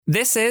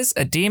This is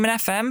a Demon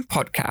FM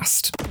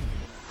podcast.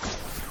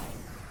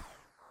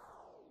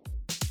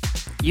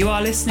 You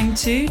are listening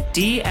to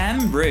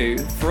DM Rue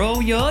for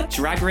all your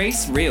Drag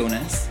Race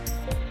realness.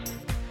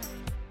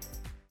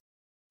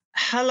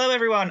 Hello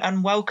everyone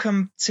and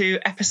welcome to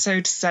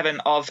episode 7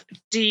 of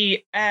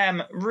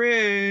DM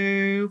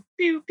Rue.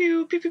 Pew,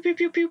 pew, pew, pew, pew,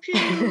 pew, pew,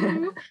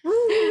 pew.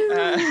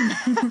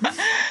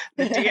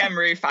 The DM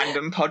Rue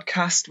fandom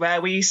podcast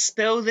where we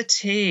spill the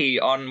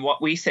tea on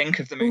what we think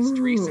of the most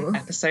recent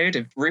episode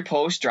of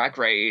RuPaul's Drag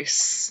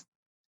Race.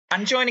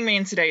 And joining me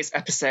in today's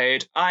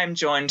episode, I'm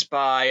joined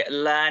by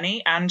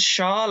Lernie and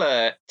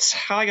Charlotte.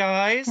 Hi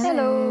guys.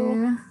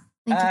 Hello.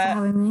 Thank you for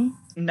having me.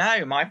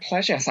 No, my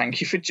pleasure.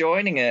 Thank you for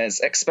joining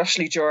us,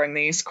 especially during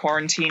these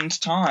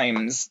quarantined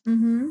times.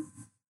 Mm-hmm.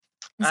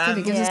 It's good.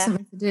 It gives us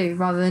something to do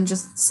rather than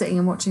just sitting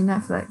and watching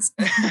Netflix.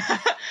 The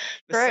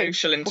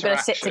social interaction.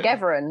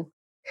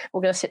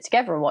 We're going to sit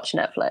together and watch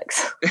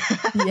Netflix.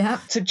 Yeah.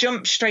 To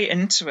jump straight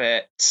into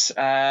it,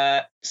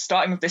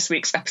 starting with this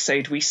week's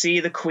episode, we see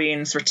the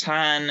Queens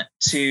return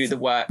to the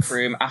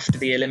workroom after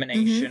the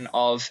elimination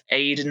of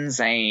Aiden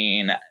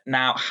Zane.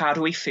 Now, how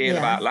do we feel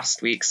about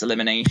last week's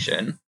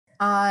elimination?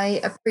 I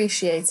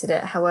appreciated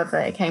it. However,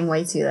 it came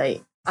way too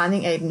late. I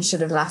think Aiden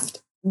should have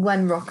left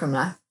when Rockham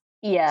left.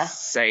 Yeah.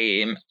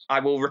 Same.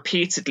 I will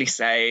repeatedly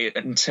say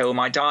until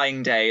my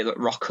dying day that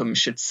Rockham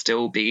should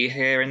still be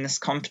here in this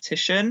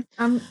competition.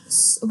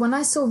 When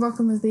I saw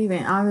Rockham was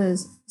leaving, I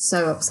was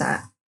so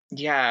upset.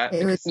 Yeah.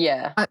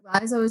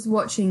 As I was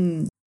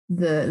watching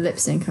the lip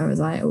sync, I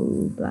was like,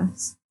 oh,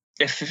 bless.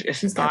 If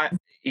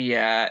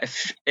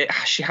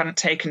she hadn't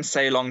taken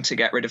so long to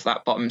get rid of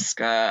that bottom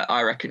skirt,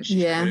 I reckon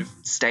she should have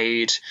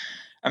stayed.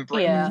 And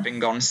Britain would have been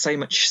gone so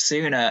much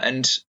sooner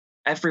and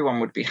everyone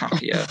would be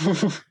happier.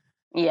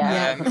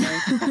 I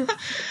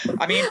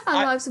mean,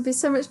 our lives would be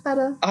so much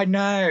better. I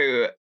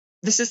know.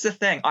 This is the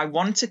thing. I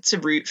wanted to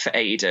root for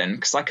Aiden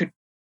because I could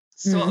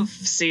sort of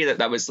see that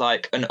there was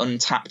like an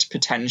untapped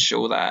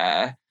potential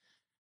there.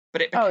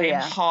 But it became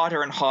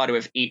harder and harder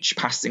with each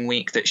passing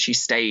week that she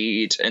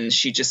stayed, and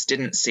she just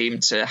didn't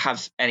seem to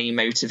have any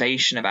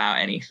motivation about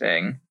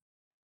anything.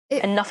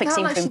 And nothing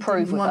seemed to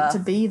improve with her. Want to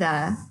be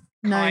there.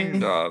 No.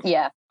 Kind of.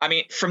 Yeah. I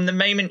mean, from the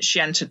moment she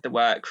entered the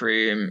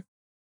workroom,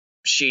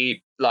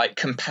 she like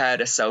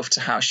compared herself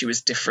to how she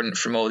was different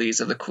from all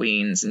these other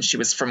queens, and she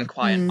was from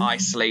quite an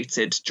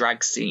isolated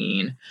drag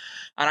scene.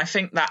 And I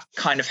think that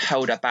kind of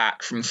held her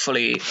back from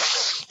fully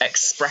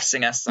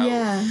expressing herself.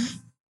 Yeah.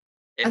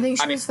 I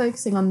think she was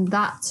focusing on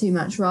that too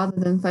much rather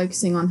than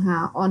focusing on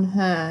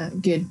her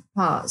good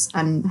parts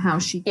and how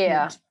she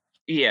could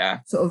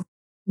sort of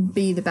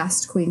be the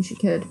best queen she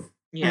could.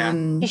 Yeah.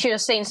 You should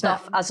have seen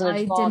stuff as an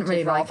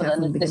advantage rather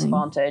than a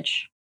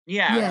disadvantage.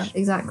 Yeah,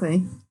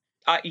 exactly.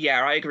 I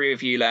agree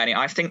with you, Lernie.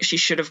 I think she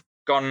should have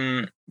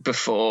gone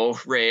before,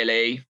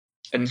 really,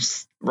 and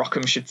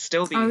Rockham should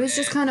still be. I was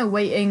just kind of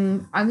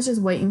waiting. I was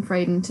just waiting for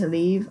Aiden to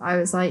leave. I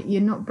was like,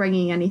 you're not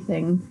bringing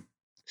anything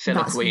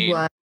that's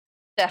worth.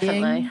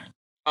 Definitely.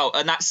 Oh,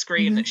 and that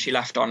screen that she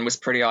left on was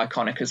pretty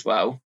iconic as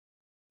well.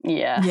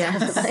 Yeah.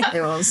 Yes,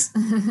 it was.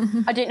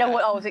 I didn't know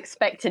what I was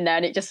expecting there,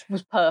 and it just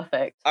was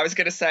perfect. I was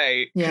going to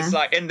say, because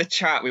like in the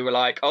chat, we were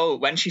like, oh,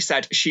 when she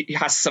said she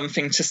has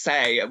something to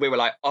say, we were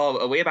like, oh,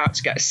 are we about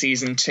to get a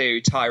season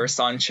 2 Tyra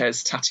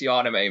Sanchez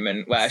Tatiana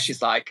moment where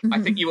she's like,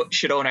 I think you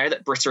should all know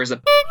that Britta is a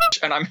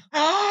bitch, and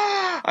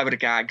I would have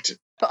gagged.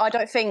 But I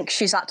don't think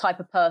she's that type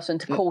of person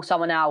to call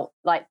someone out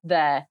like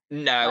there.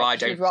 No, like, I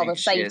don't she'd rather think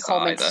say she is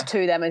comments either.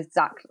 to them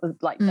exactly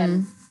like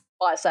them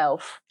by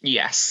herself.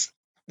 Yes.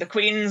 The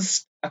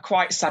queens are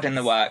quite sad in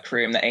the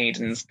workroom that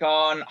Aiden's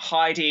gone.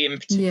 Heidi in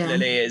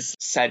particularly has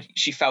said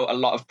she felt a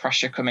lot of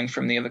pressure coming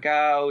from the other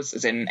girls,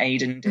 as in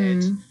Aiden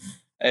did.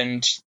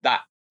 And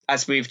that,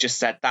 as we've just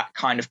said, that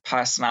kind of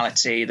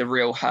personality, the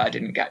real her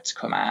didn't get to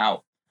come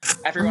out.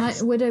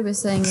 Like Widow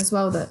was saying as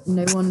well that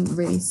no one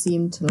really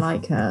seemed to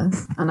like her,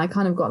 and I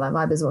kind of got that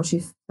vibe as well.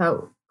 She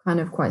felt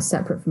kind of quite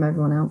separate from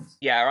everyone else.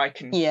 Yeah, I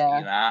can see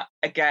that.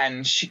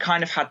 Again, she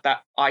kind of had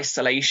that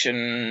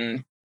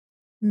isolation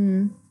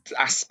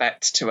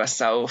aspect to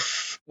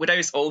herself.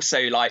 Widow's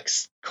also like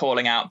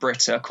calling out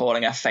Britta,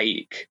 calling her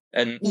fake.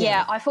 And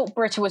I thought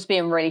Britta was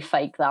being really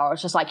fake there. I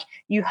was just like,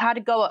 you had to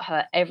go at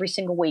her every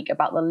single week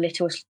about the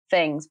littlest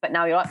things, but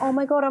now you're like, oh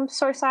my god, I'm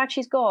so sad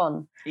she's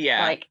gone.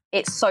 Yeah, like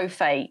it's so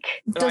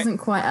fake. It doesn't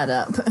quite add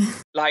up.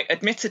 Like,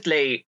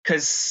 admittedly,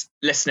 because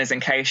listeners, in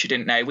case you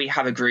didn't know, we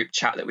have a group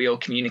chat that we all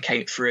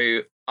communicate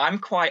through. I'm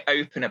quite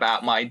open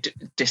about my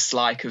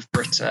dislike of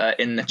Britta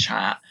in the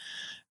chat.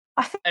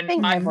 I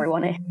think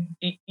everyone is.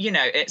 You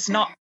know, it's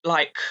not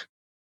like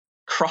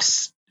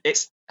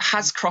it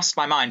has crossed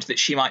my mind that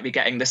she might be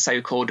getting the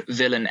so-called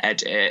villain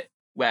edit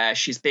where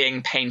she's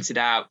being painted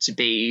out to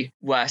be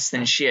worse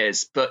than she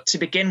is. But to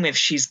begin with,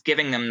 she's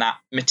giving them that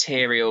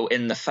material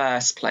in the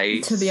first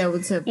place. To be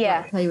able to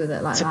play with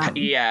it like that.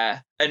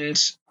 Yeah.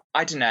 And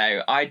I don't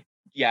know. I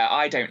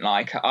don't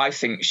like her. I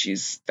think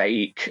she's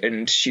fake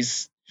and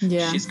she's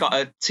she's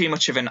got too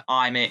much of an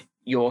I'm it,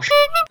 your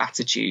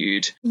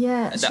attitude.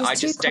 Yeah, that I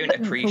just don't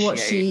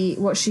appreciate.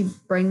 What she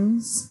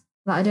brings.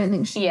 Like, I don't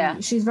think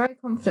she's very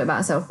confident about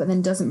herself, but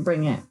then doesn't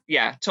bring it.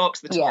 Yeah,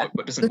 talks the talk,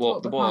 but doesn't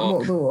walk the walk. Can't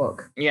walk the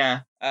walk. Yeah.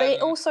 But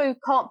it also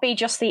can't be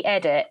just the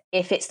edit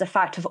if it's the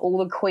fact of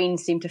all the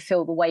queens seem to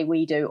feel the way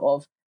we do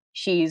of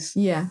she's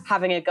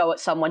having a go at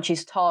someone,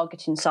 she's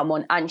targeting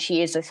someone, and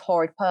she is this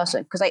horrid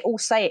person, because they all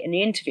say it in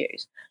the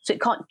interviews. So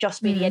it can't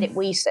just be the edit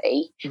we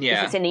see, if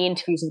it's in the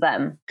interviews of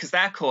them. Because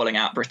they're calling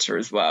out Britta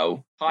as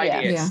well.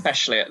 Heidi,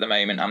 especially at the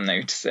moment, I'm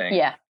noticing.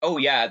 Yeah. Oh,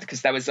 yeah,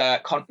 because there was I'm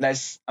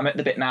at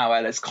the bit now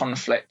where there's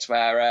conflict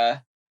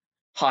where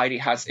Heidi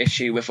has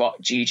issue with what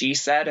Gigi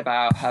said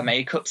about her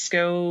makeup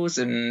skills,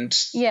 and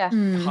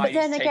Heidi's but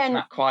then again,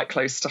 that quite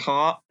close to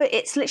heart. But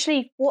it's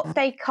literally what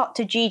they cut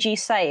to Gigi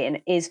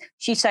saying is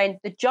she's saying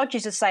the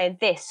judges are saying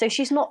this, so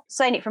she's not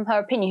saying it from her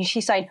opinion.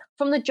 She's saying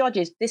from the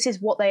judges, this is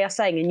what they are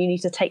saying, and you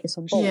need to take this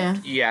on board. Yeah.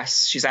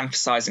 Yes, she's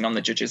emphasising on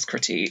the judges'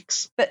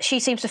 critiques. But she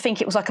seems to think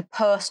it was like a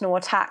personal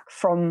attack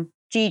from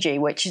Gigi,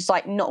 which is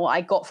like not what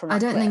I got from that I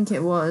don't think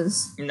it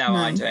was. No,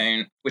 I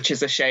don't. Which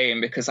is a shame,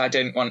 because I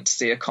didn't want to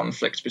see a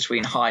conflict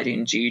between Heidi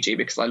and Gigi,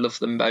 because I love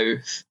them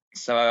both.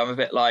 So I'm a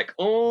bit like,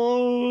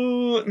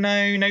 oh,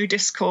 no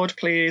discord,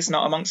 please.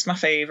 Not amongst my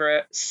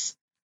favourites.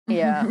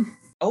 Yeah.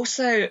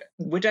 Also,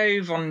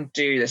 Widow Von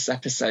Du this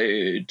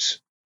episode,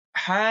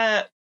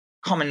 her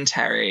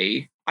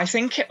commentary, I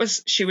think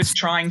she was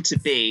trying to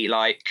be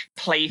like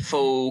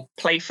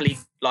playfully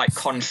like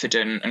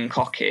confident and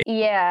cocky.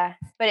 Yeah,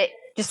 but it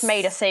just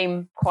made her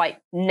seem quite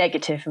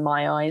negative in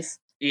my eyes.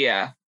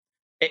 Yeah.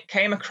 It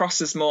came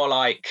across as more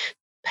like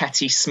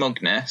petty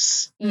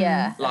smugness.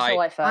 Yeah, that's like, how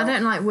I felt. I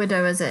don't like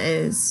Widow as it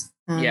is.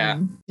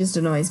 Just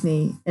annoys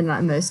me in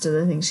like most of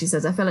the things she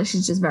says. I feel like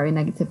she's just very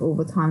negative all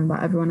the time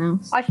about everyone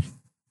else. I feel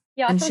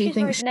she's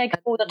very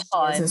negative all the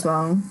time as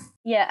well.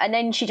 Yeah, and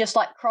then she just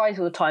like cries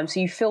all the time, so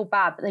you feel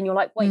bad, but then you're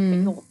like, wait, but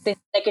you're this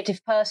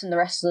negative person the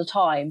rest of the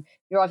time.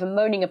 You're either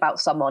moaning about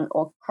someone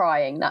or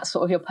crying. That's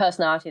sort of your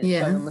personality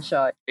that's shown on the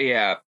show.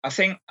 Yeah,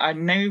 I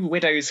know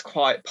Widow's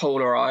quite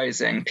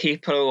polarising.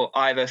 People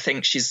either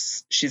think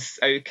she's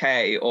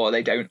okay or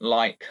they don't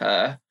like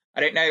her. I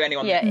don't know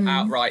anyone that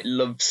outright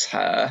loves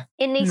her.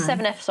 In these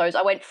 7 episodes,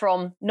 I went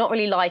from not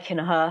really liking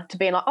her to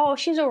being like, oh,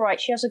 she's all right,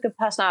 she has a good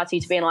personality,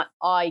 to being like,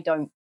 I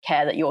don't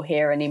care that you're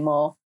here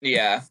anymore.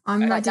 Yeah.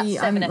 I'm ready.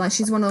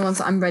 She's one of the ones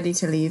that I'm ready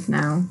to leave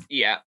now.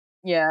 Yeah.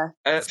 Yeah.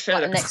 Like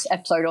the next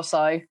episode or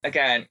so.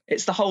 Again,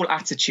 it's the whole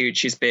attitude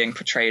she's being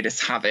portrayed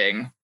as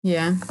having.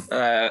 Yeah.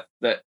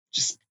 That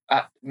just,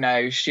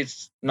 no,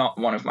 she's not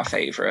one of my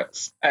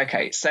favourites.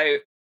 Okay, so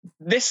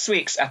this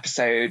week's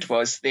episode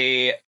was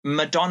the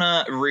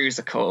Madonna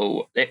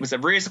Rusical. It was a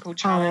Rusical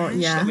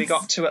challenge that we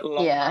got to at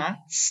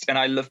last. And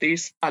I love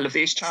these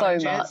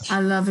challenges. So much. I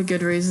love a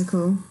good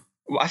Rusical.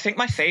 I think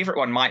my favourite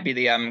one might be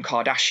the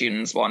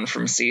Kardashians one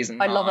from season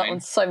 9. I love that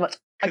one so much.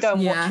 I go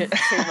and watch it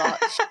too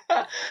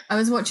much. I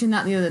was watching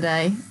that the other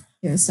day.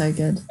 It was so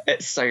good.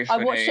 It's so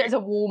funny. I watched it as a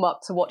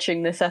warm-up to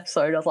watching this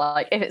episode. I was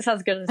like, if it's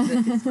as good as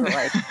this, it's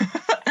great.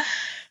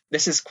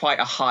 This is quite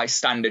a high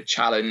standard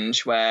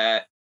challenge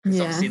where,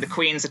 obviously the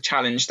queens are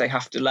challenged, they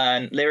have to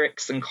learn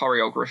lyrics and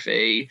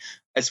choreography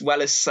as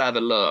well as serve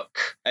a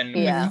look. And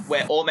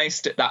we're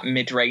almost at that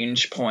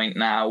mid-range point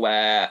now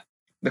where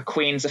the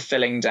queens are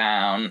filling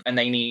down and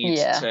they need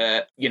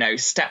to,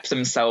 step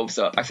themselves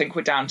up. I think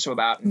we're down to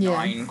about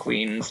 9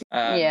 queens.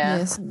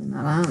 Something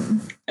like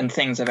that. And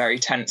things are very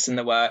tense in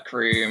the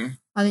workroom.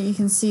 I think you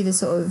can see the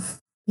sort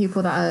of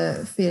people that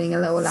are feeling a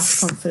little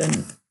less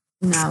confident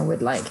now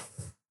with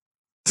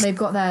they've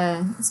got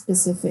their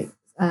specific,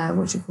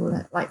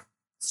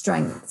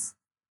 strengths.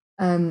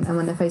 And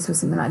when they're faced with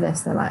something like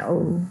this, they're like,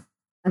 oh,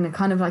 and they're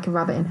kind of like a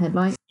rabbit in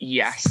headlights.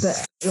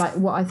 Yes. But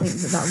what I think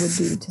that would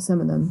do to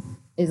some of them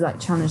is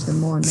challenge them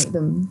more and make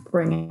them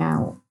bring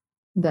out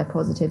their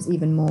positives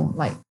even more,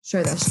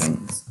 show their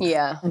strengths.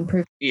 Yeah. And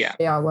prove they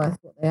are worth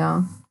what they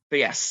are. But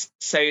yes,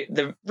 so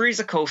the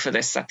Rusical for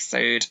this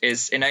episode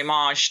is in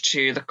homage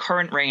to the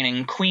current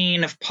reigning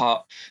queen of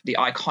pop, the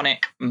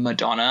iconic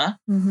Madonna,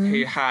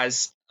 who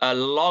has a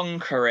long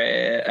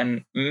career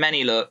and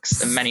many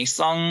looks and many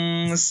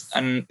songs.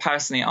 And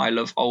personally, I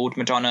love old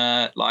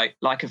Madonna, like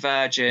a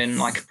Virgin,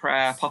 like a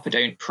Prayer, Papa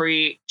Don't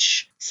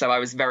Preach. So I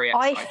was very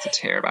excited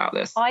to hear about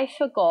this. I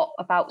forgot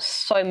about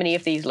so many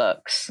of these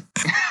looks.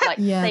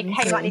 They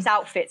came out these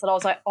outfits and I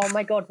was like, oh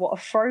my God, what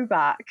a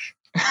throwback.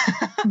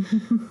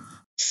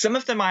 Some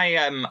of them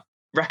I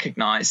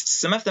recognised,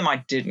 some of them I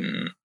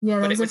didn't. Yeah,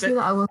 there was a few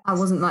that I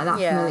wasn't that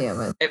familiar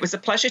with. It was a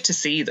pleasure to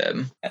see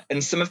them.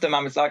 And some of them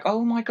I was like,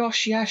 oh my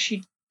gosh, yeah,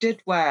 she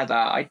did wear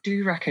that. I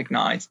do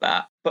recognise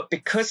that. But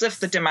because of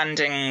the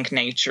demanding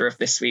nature of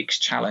this week's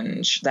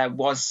challenge, there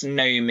was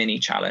no mini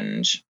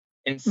challenge.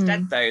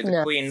 Instead, though,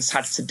 the queens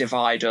had to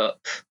divide up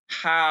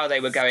how they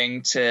were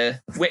going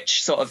to,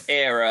 which sort of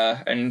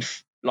era and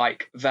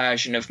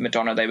version of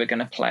Madonna they were going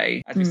to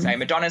play. As we say,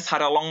 Madonna's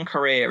had a long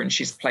career and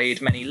she's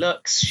played many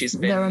looks.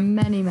 There are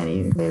many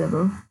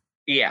available.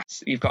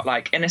 Yes, you've got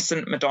like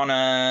innocent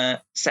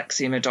Madonna,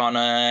 sexy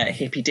Madonna,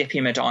 hippy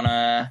dippy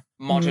Madonna,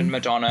 modern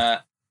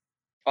Madonna,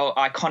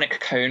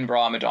 iconic cone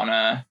bra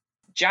Madonna.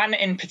 Jan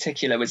in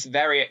particular was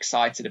very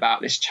excited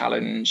about this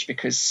challenge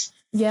because...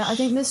 Yeah, I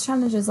think this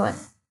challenge is like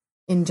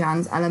in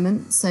Jan's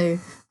element. So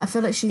I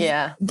feel like she's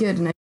good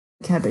and I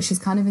care, but she's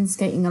kind of been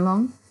skating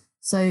along.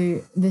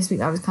 So this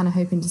week I was kind of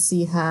hoping to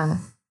see her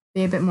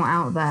be a bit more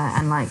out there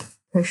and like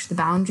push the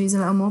boundaries a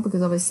little more,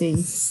 because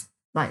obviously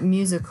like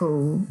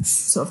musical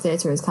sort of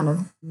theatre is kind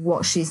of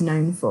what she's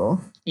known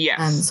for.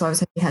 Yes. So I was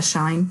hoping her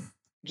shine.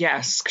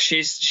 Yes,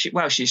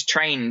 she's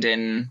trained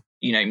in,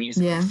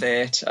 musical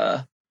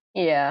theatre.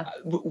 Yeah.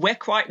 We're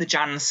quite the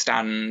Jan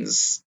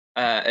stans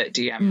at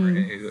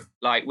DM.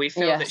 Like, we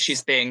feel that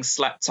she's being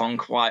slept on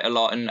quite a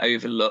lot and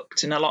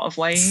overlooked in a lot of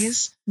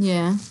ways.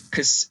 Yeah.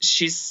 Because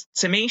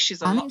I think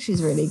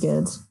she's really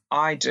good.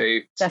 I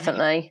do.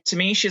 Definitely. To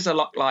me, she's a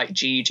lot like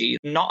Gigi.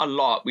 Not a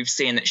lot we've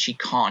seen that she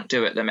can't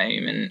do at the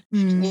moment.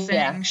 She can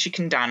sing, she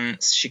can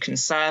dance, she can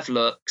serve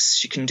looks,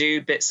 she can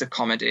do bits of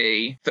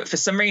comedy. But for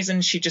some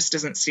reason, she just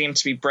doesn't seem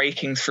to be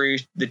breaking through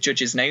the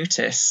judges'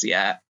 notice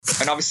yet.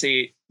 And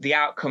obviously, the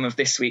outcome of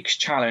this week's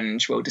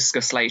challenge we'll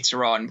discuss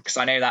later on, because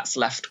I know that's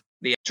left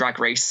the Drag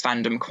Race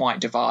fandom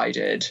quite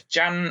divided.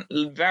 Jan,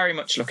 very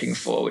much looking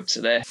forward to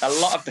this. A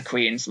lot of the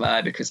queens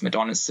were, because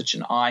Madonna's such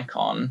an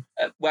icon.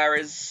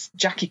 Whereas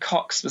Jackie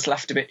Cox was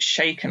left a bit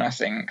shaken, I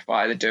think,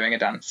 by the Doing a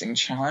Dancing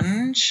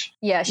challenge.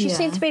 Yeah, she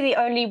seemed to be the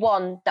only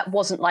one that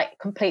wasn't like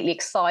completely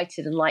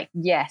excited and like,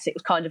 yes, it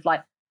was kind of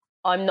like,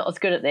 I'm not as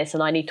good at this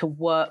and I need to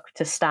work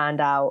to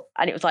stand out.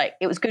 And it was like,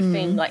 it was good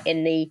being like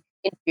in the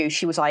interview,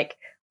 she was like,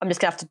 I'm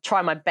just gonna have to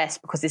try my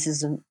best because this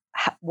isn't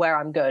where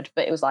I'm good.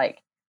 But it was like,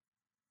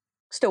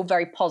 still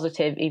very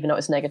positive, even though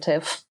it's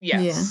negative.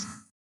 Yes. Yeah.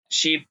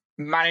 She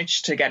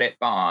managed to get it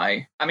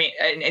by. I mean,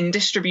 in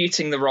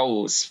distributing the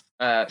roles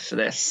for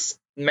this,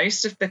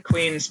 most of the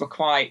queens were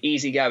quite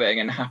easygoing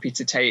and happy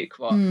to take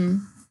what.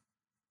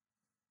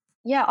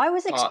 Yeah, I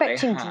was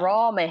expecting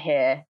drama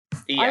here.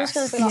 Yes. I was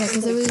going to be like,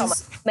 there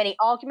was many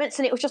arguments,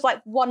 and it was just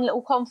like one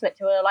little conflict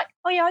where they're like,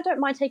 oh yeah, I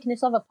don't mind taking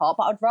this other part,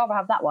 but I'd rather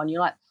have that one.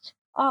 You're like,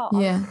 oh, I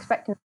was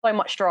expecting so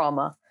much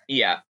drama.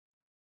 Yeah.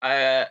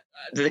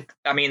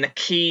 The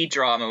key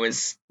drama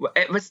was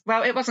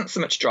it wasn't so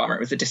much drama,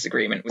 it was a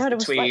disagreement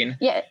between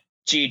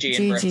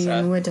Gigi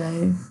and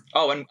Widow.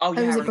 And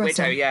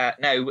Widow, yeah.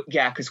 No,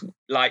 yeah, because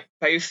like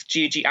both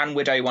Gigi and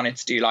Widow wanted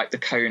to do like the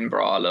cone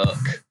bra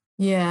look.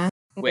 Yeah.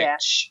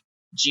 Which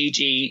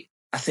Gigi,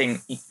 I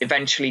think,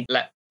 eventually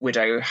let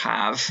Widow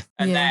have.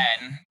 And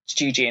then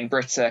Gigi and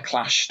Britta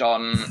clashed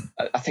on,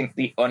 I think,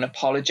 the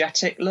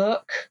unapologetic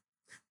look.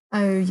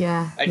 Oh,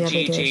 yeah. And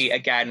Gigi,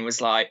 again,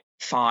 was like,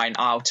 fine,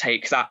 I'll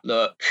take that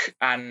look.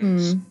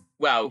 And,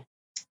 well,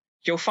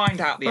 you'll find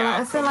out the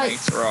outcome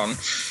later on.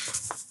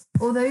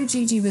 Although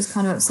Gigi was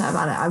kind of upset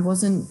about it, I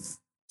wasn't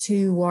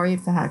too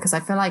worried for her, because I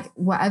feel like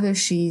whatever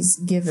she's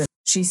given,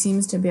 she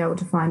seems to be able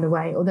to find a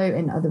way. Although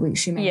in other weeks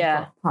she may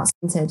have got parts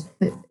hinted,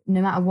 but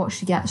no matter what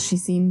she gets, she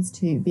seems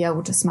to be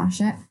able to smash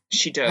it.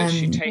 She does.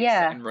 She takes it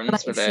and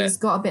runs with it. If she's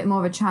got a bit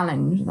more of a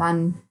challenge,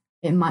 then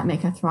it might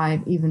make her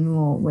thrive even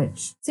more,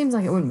 which seems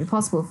like it wouldn't be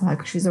possible for her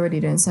because she's already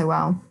doing so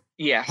well.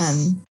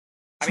 Yes.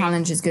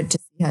 Challenge is good to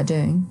see her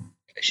doing.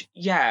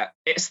 Yeah,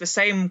 it's the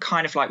same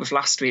kind of like with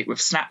last week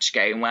with Snatch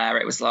Game, where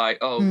it was like,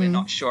 we're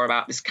not sure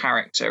about this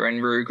character,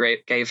 and Rue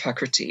gave her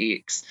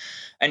critiques,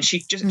 and she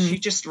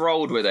just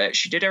rolled with it.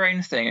 She did her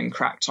own thing and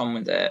cracked on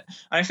with it.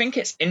 And I think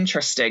it's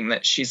interesting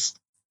that two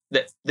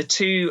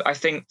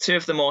of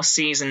the more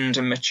seasoned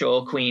and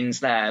mature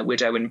queens there,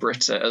 Widow and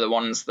Britta, are the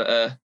ones that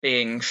are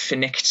being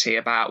finicky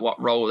about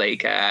what role they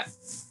get.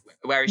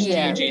 Whereas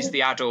Gigi's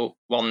the adult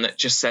one that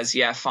just says,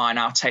 yeah, fine,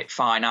 I'll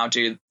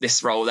do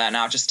this role then,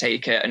 I'll just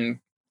take it and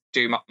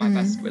do my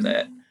best with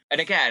it.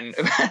 And again,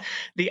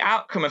 the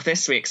outcome of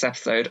this week's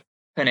episode,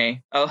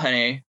 honey, we'll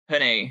get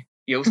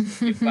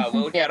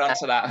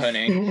onto that,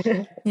 honey.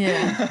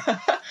 Yeah.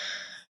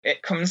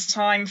 It comes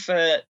time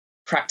for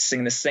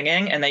practicing the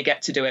singing, and they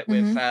get to do it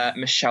with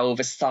Michelle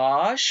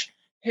Visage,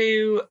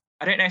 who,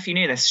 I don't know if you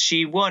knew this,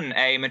 she won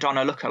a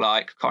Madonna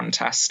lookalike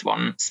contest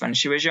once when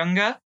she was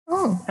younger.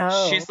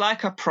 Oh. She's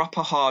like a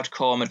proper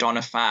hardcore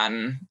Madonna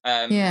fan.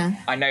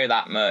 I know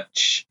that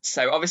much.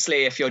 So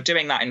obviously, if you're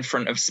doing that in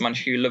front of someone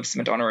who loves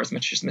Madonna as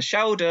much as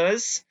Michelle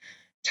does,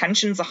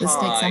 tensions are high. The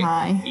stakes are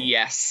high.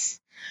 Yes,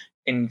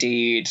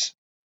 indeed.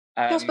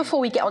 Just before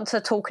we get on to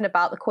talking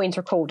about the Queen's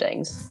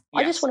recordings,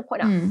 I just want to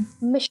point out,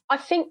 I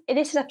think in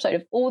this episode,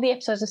 of all the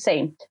episodes I've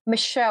seen,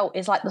 Michelle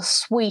is like the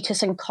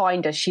sweetest and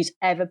kindest she's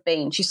ever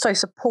been. She's so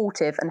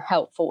supportive and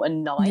helpful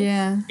and nice.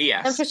 Yeah.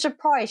 Yes. I'm just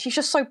surprised. She's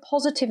just so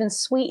positive and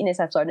sweet in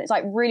this episode. And it's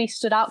like really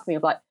stood out to me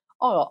of like,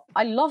 oh,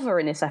 I love her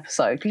in this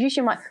episode. Because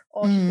usually I'm like,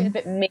 oh, she's been a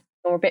bit mean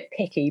or a bit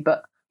picky,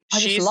 but I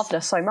just loved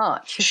her so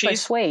much. She's so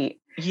sweet.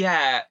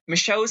 Yeah.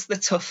 Michelle's the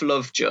tough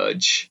love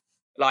judge.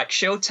 Like,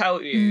 she'll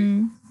tell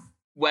you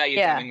where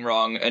you're doing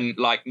wrong and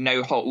like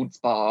no holds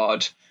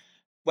barred.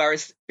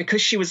 Whereas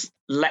because she was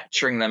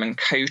lecturing them and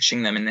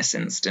coaching them in this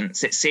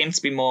instance, it seemed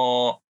to be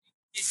more,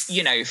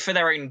 for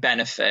their own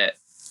benefit.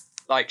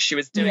 Like, she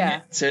was doing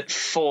it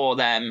for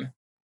them.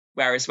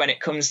 Whereas when it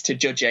comes to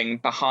judging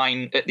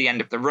behind at the end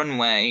of the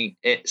runway,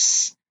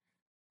 it's,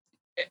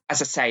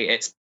 as I say,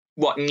 it's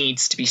what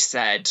needs to be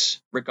said,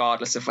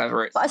 regardless of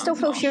whether it's. But I still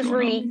feel she was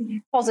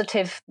really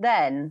positive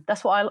then.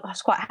 That's what I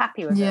was quite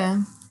happy with.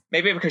 Yeah.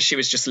 Maybe because she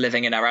was just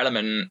living in her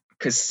element.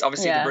 Because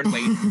obviously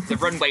the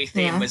runway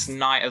theme was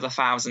Night of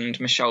 1,000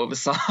 Michelle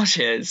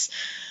Visages.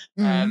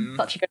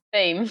 Such a good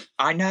theme.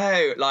 I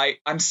know.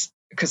 Like,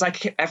 because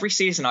every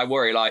season I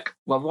worry, like,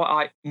 well,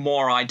 what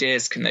more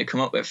ideas can they come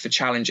up with for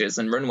challenges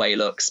and runway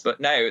looks? But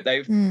no,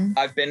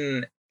 I've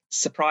been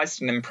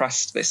surprised and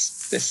impressed this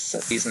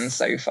season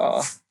so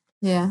far.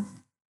 Yeah.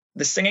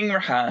 The singing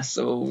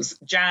rehearsals,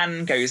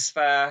 Jan goes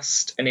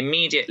first and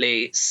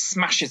immediately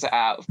smashes it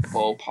out of the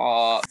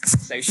ballpark.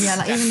 So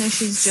even though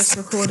she's just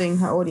recording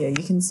her audio,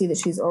 you can see that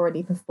she's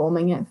already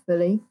performing it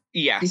fully.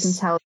 Yes. You can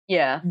tell.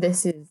 Yeah.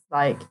 This is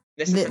like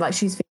this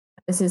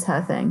is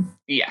her thing.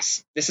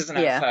 Yes, this isn't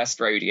her first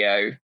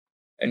rodeo,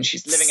 and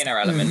she's living in her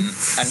element,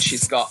 and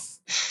she's got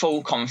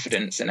full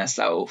confidence in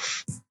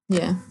herself.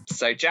 Yeah.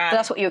 So Jan.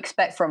 That's what you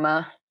expect from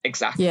her.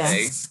 Exactly.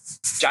 Yeah.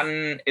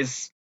 Jan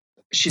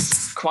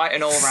she's quite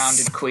an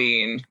all-rounded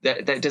queen.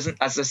 That doesn't,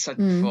 as I said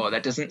before,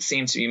 there doesn't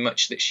seem to be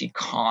much that she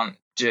can't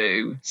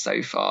do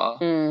so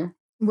far.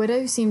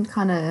 Widow seemed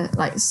kind of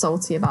like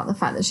salty about the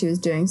fact that she was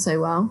doing so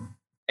well.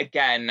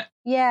 Again.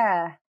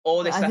 Yeah.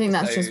 I think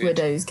that's just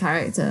Widow's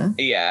character.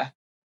 Yeah.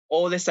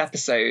 All this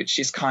episode,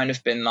 she's kind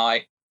of been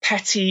like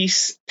petty,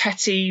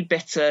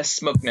 bitter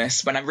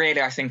smugness, when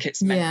I think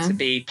it's meant to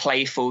be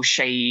playful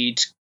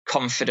shade,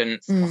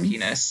 confidence,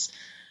 cockiness.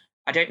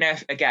 I don't know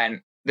if,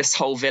 again, this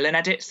whole villain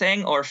edit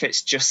thing, or if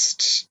it's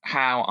just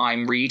how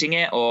I'm reading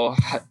it or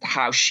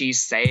how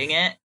she's saying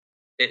it.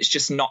 It's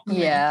just not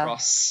coming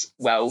across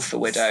well for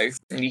Widow.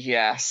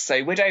 Yeah,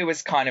 so Widow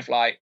was kind of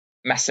like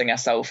messing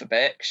herself a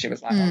bit. She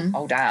was like,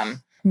 oh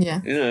damn. Yeah.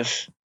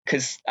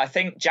 Because I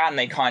think Jan,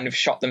 they kind of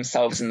shot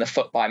themselves in the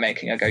foot by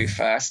making her go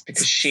first,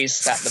 because she's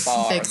set the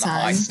bar at the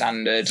high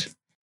standard.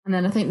 And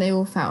then I think they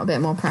all felt a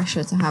bit more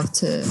pressure to have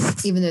to,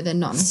 even though they're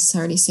not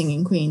necessarily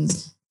singing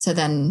queens, to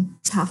then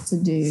have to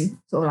do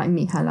sort of like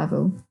meet her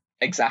level.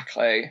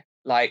 Exactly.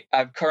 Like,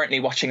 I'm currently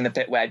watching the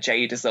bit where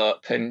Jade is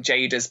up, and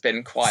Jade has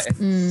been quite a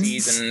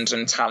seasoned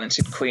and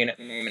talented queen at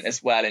the moment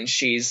as well, and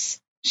she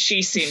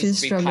seems to be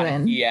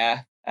struggling.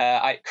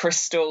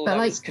 Crystal, I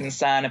was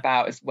concerned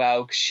about as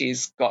well, because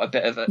she's got a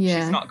bit of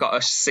she's not got a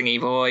singy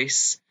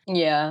voice.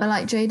 Yeah. But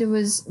like Jada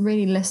was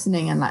really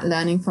listening and like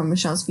learning from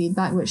Michelle's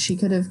feedback, which she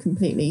could have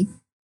completely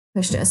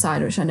pushed it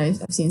aside, which I know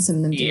I've seen some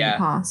of them do in the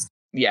past.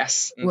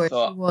 Yes. Where she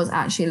was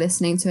actually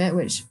listening to it,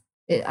 which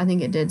I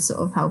think it did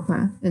sort of help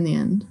her in the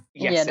end.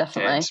 Yes, yeah,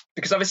 definitely. It did.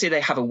 Because obviously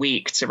they have a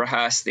week to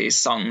rehearse these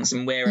songs,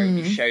 and we're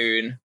only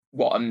shown,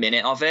 a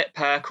minute of it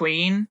per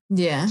queen,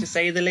 to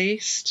say the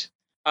least.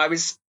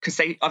 Because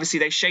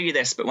they show you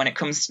this, but when it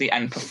comes to the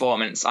end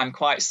performance, I'm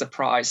quite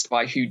surprised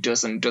by who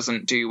does and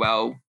doesn't do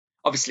well,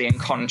 obviously in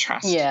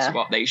contrast to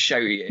what they show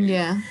you.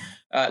 Yeah.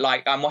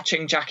 Like, I'm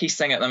watching Jackie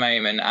sing at the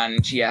moment,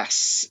 and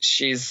yes,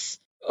 she's...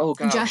 Oh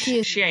gosh, Jackie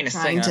is she ain't a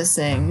trying singer. To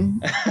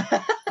sing.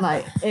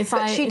 Like, if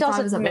I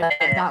was up there,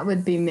 that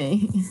would be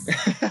me.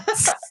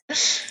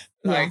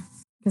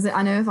 Because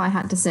I know if I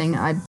had to sing,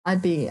 I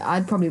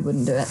probably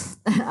wouldn't do it.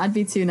 I'd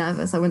be too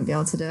nervous. I wouldn't be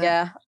able to do it.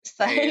 Yeah,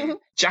 same.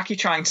 Jackie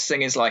trying to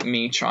sing is like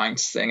me trying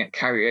to sing at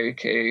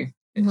karaoke.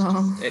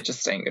 It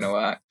just ain't gonna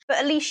work. But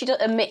at least she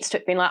admits to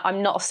it, being like,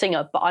 I'm not a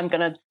singer, but I'm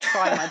gonna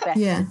try my best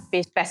to be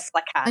as best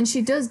as I can. And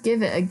she does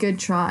give it a good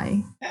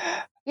try.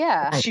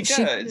 Yeah, she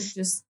does. She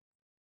just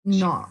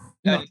not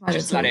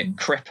just let it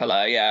cripple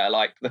her,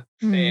 like the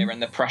fear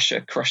and the pressure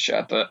crush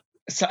her. But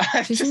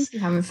she seems to be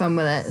having fun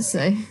with it,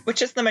 so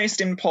which is the most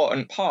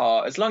important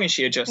part. As long as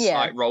you're just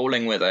like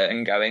rolling with it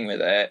and going with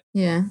it,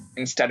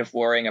 instead of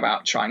worrying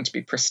about trying to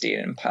be pristine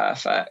and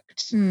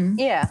perfect,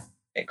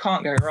 it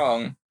can't go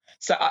wrong.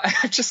 So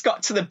I just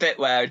got to the bit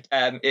where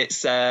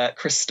it's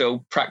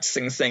Crystal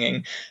practicing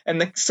singing,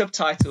 and the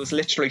subtitles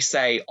literally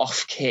say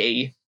off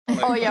key.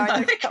 Oh yeah, I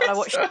noticed that when I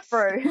watched it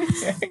through.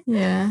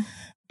 Yeah.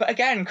 But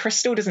again,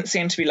 Crystal doesn't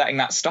seem to be letting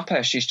that stop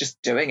her. She's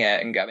just doing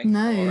it and going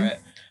for it.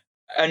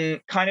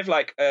 And kind of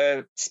like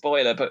a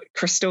spoiler, but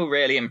Crystal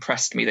really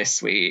impressed me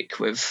this week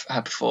with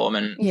her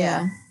performance.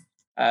 Yeah.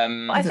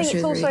 I think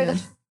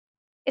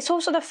it's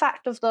also the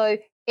fact of, though,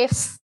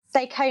 if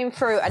they came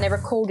through and they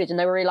recorded and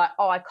they were really like,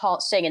 oh, I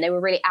can't sing, and they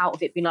were really out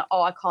of it, being like,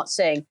 oh, I can't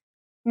sing.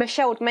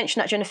 Michelle would mention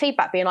that during the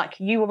feedback, being like,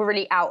 you were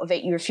really out of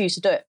it, you refused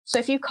to do it. So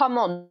if you come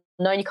on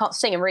knowing you can't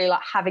sing and really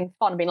like having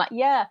fun, being like,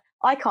 yeah,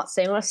 I can't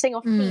sing, I'm going to sing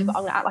off key, but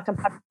I'm going to act like I'm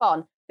having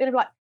fun. You're going to be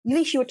like, at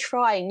least you were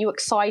trying, you were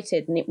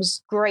excited, and it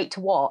was great to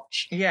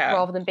watch,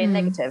 rather than being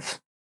negative.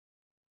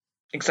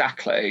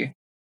 Exactly.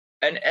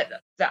 And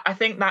I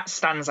think that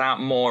stands out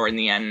more in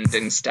the end,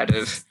 instead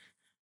of,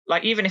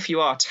 like, even if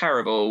you are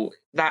terrible,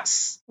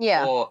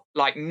 or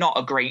like not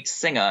a great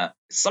singer,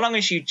 so long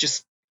as you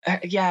just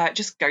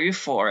go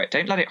for it.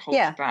 Don't let it hold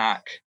you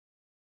back.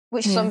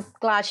 Which I'm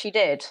glad she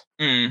did.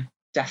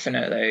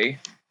 Definitely.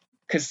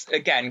 because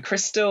again,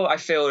 Crystal, I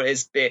feel,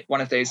 is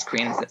one of those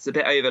queens that's a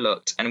bit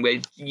overlooked, and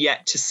we're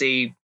yet to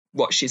see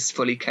what she's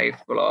fully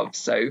capable of.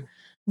 So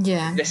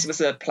yeah, this was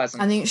a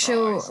pleasant. I think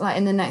surprise. She'll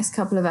in the next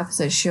couple of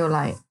episodes, she'll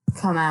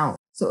come out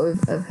sort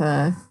of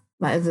her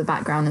of the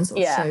background and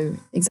sort of show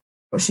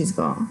exactly what she's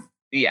got.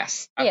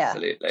 Yes,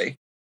 absolutely. Yeah.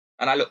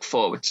 And I look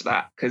forward to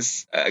that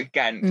because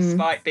again,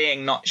 despite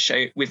being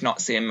we've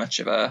not seen much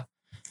of her.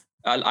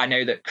 I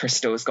know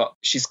that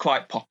she's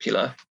quite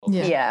popular.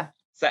 Yeah.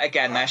 So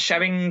again, I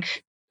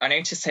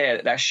notice here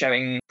that they're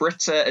showing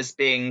Britta as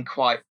doing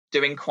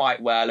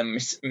quite well, and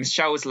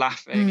Michelle's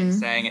laughing and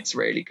saying it's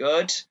really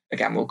good.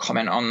 Again, we'll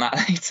comment on that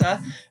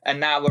later. And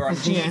now we're on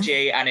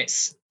Gigi, and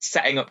it's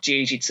setting up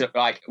Gigi to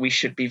we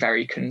should be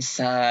very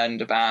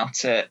concerned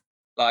about it.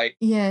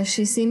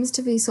 She seems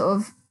to be sort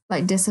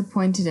of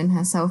disappointed in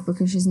herself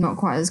because she's not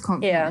quite as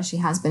confident as she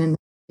has been in the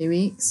 2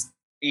 weeks.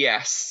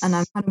 Yes. And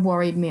I'm kind of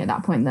worried at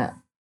that point that,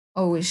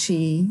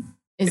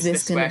 is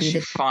this going to be she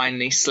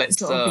finally slips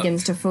sort of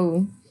begins to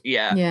fall?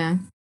 Yeah. Yeah.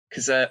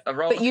 Because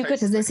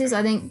this is,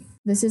 I think,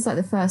 this is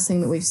the first thing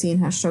that we've seen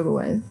her struggle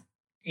with.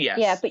 Yes.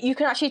 Yeah, but you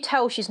can actually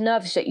tell she's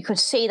nervous. You can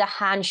see the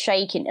hand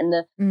shaking and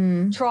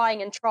the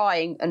trying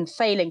and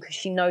failing because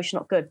she knows she's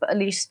not good. But at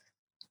least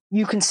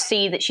you can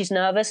see that she's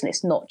nervous, and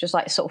it's not just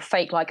sort of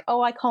fake,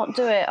 I can't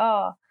do it.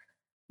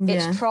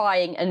 It's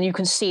trying, and you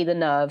can see the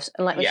nerves.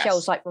 And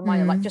Michelle's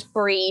reminding, just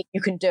breathe.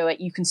 You can do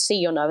it. You can see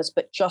you're nervous,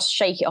 but just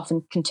shake it off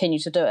and continue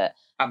to do it.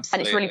 Absolutely.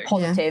 And it's really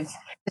positive.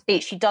 Yeah.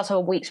 She does have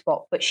a weak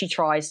spot, but she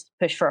tries to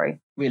push through.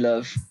 We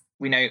know.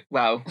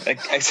 Well,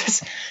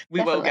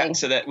 we will get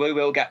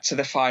to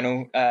the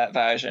final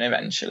version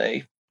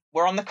eventually.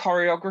 We're on the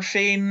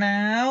choreography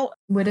now.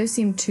 Widow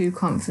seemed too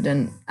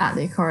confident at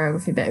the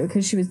choreography bit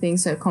because she was being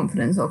so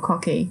confident or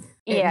cocky.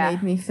 It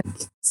made me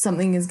think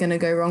something is going to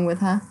go wrong with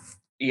her.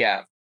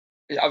 Yeah.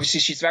 Obviously,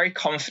 she's very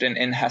confident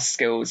in her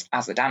skills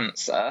as a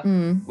dancer,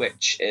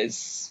 which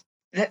is...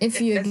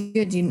 If you're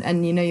good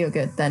and you know you're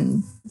good,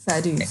 then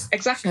fair dues.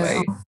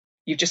 Exactly.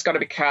 You've just got to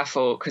be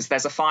careful because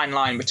there's a fine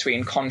line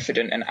between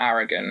confident and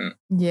arrogant.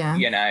 Yeah.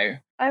 You know?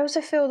 I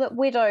also feel that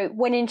Widow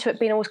went into it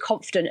being always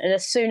confident, and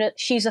as soon as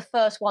she's the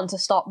first one to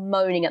start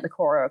moaning at the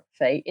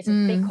choreography, it's a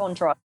big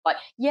contrast.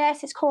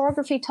 Yes, it's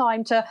choreography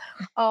time to,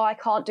 I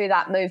can't do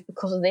that move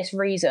because of this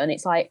reason.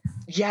 It's it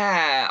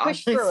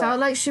felt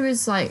like she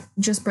was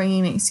just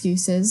bringing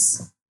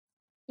excuses.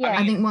 Yeah,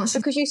 I think once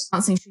she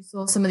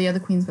saw some of the other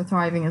queens were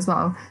thriving as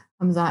well.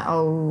 I was like,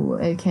 oh,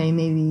 okay,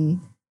 maybe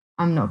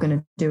I'm not going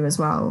to do as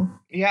well.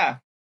 Yeah.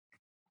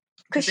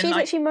 Because she's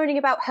actually moaning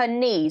about her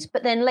knees,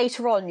 but then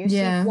later on you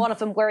see one of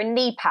them wearing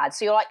knee pads.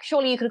 So you're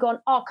surely you could have gone,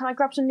 can I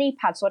grab some knee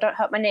pads so I don't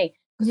hurt my knee?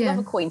 Because the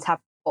other queens have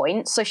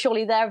points, so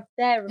surely they're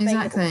available.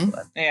 Exactly.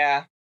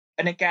 Yeah.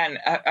 And again,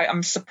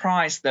 I'm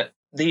surprised that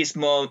the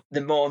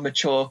more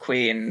mature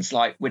queens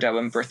like Widow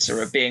and Britta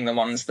are being the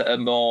ones that are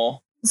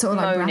more sort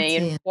of moany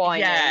and whiny.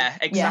 Yeah,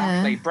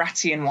 exactly. Yeah.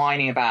 Bratty and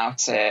whiny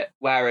about it.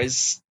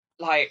 Whereas,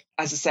 as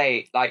I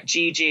say,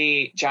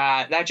 Gigi,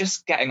 Jan, they're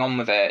just getting on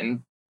with it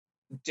and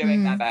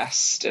doing their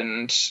best.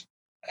 And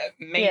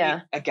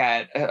maybe,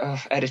 again,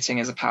 editing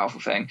is a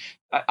powerful thing.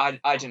 I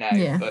don't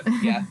know. But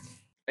yeah.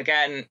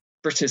 Again,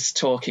 Britta's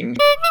talking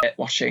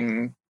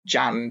watching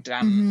Jan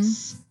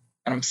dance.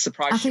 And I'm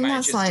surprised she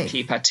manages to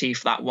keep her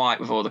teeth that white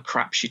with all the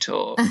crap she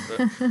talks.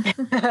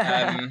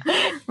 Oh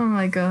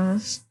my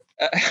gosh.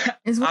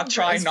 It's one of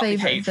her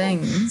favourite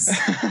things.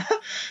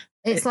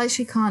 It's like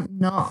she can't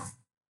not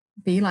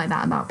be like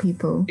that about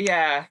people.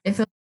 Yeah. It feels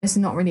like it's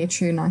not really a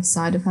true nice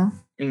side of her.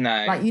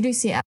 No. You do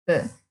see it,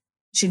 but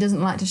she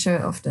doesn't like to show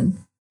it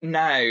often.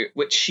 No,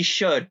 which she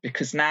should,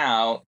 because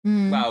now,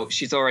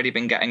 she's already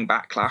been getting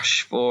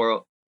backlash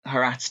for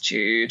her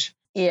attitude.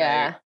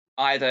 Yeah. So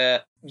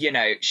either,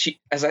 she,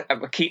 as I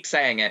keep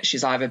saying it,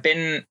 she's either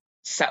been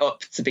set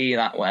up to be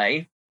that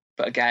way,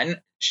 but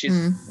again,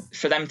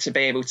 for them to be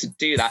able to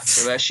do that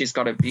to her, she's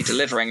got to be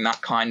delivering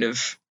that kind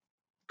of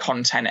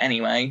content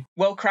anyway.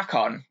 We'll crack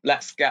on.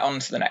 Let's get on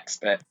to the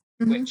next bit,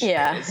 which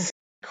is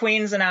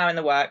queens are now in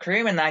the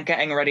workroom and they're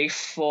getting ready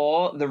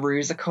for the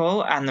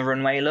rusical and the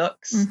runway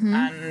looks.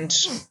 And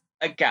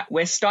again,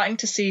 we're starting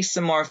to see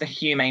some more of the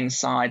humane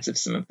sides of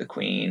some of the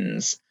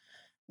queens.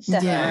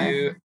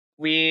 Definitely. So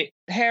we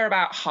hear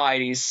about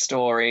Heidi's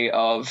story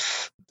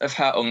of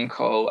her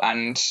uncle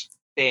and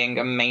being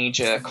a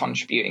major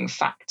contributing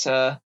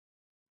factor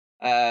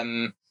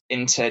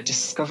into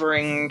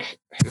discovering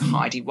who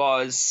Heidi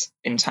was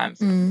in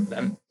terms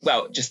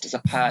of just as a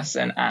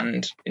person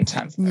and in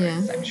terms of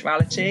her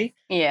sexuality.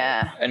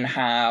 Yeah. And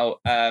how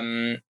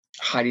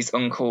Heidi's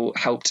uncle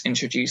helped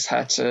introduce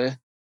her to,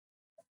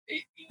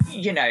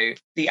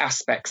 the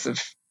aspects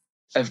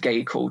of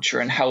gay culture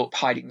and help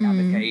Heidi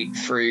navigate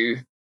through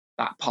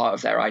that part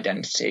of their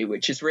identity,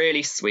 which is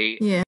really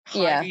sweet. Yeah.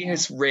 Heidi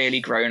has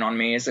really grown on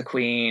me as a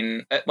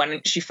queen.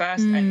 When she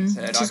first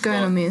entered, she's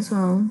grown on me as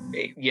well.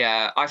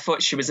 Yeah, I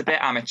thought she was a bit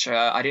amateur.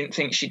 I didn't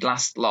think she'd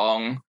last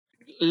long.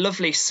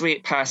 Lovely,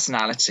 sweet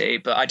personality,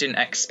 but I didn't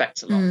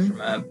expect a lot from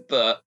her.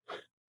 But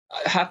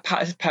her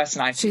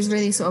personality. She's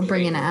really sort of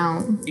bringing it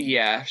out.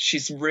 Yeah,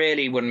 she's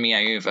really won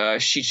me over.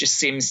 She just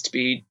seems to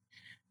be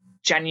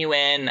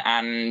genuine,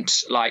 and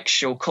like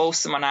she'll call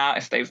someone out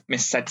if they've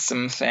missaid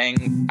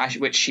something,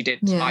 which she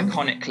did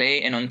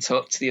iconically in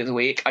Untucked the other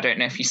week. I don't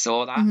know if you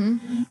saw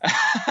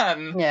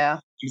that. Yeah.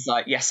 She's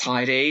like, yes,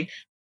 Heidi.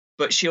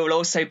 But she'll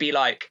also be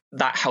like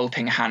that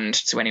helping hand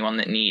to anyone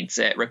that needs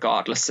it,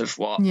 regardless of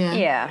what.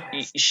 Yeah.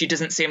 She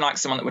doesn't seem like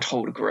someone that would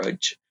hold a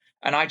grudge.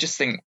 And I just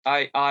think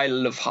I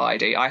love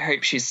Heidi. I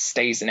hope she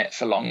stays in it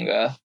for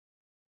longer.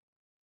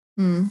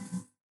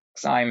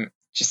 Because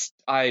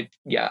I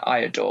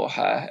adore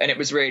her. And it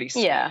was really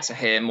sweet to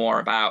hear more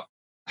about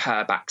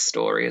her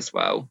backstory as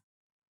well.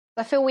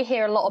 I feel we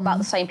hear a lot about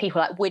the same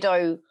people. Like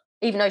Widow,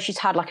 even though she's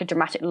had like a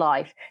dramatic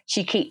life,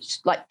 she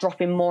keeps like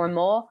dropping more and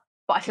more.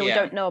 But I feel we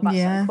don't know about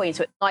certain queens.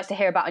 So it's nice to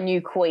hear about a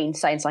new queen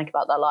saying something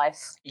about their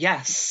life.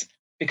 Yes.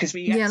 Because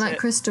like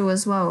Crystal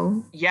as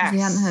well. Yes. We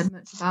hadn't heard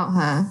much about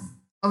her.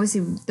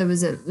 Obviously, there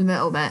was a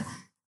little bit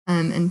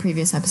in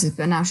previous episodes,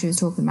 but now she was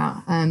talking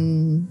about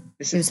it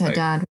was her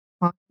dad,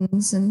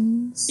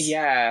 Parkinson's.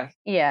 Yeah.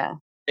 Yeah.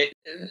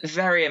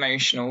 Very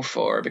emotional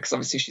for her, because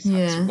obviously she's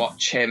had to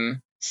watch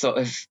him sort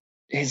of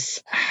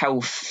his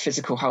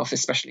physical health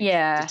especially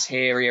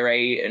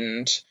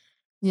deteriorate,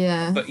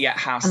 but yet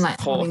how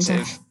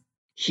supportive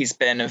he's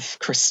been of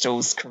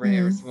Crystal's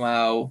career as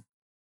well.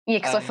 Yeah,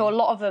 because I feel a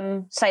lot of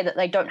them say that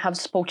they don't have a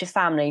supportive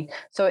family.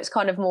 So it's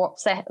kind of not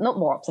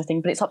more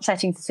upsetting, but it's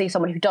upsetting to see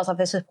someone who does have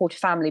a supportive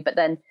family, but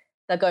then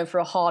they're going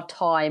through a hard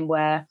time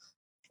where,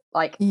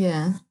 like,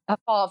 her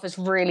father's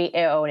really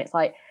ill, and it's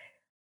like,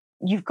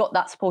 you've got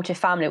that supportive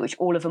family, which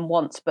all of them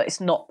wants, but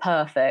it's not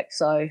perfect.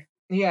 So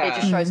it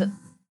just shows that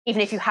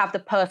even if you have the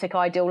perfect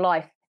ideal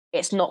life,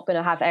 it's not going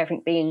to have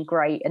everything being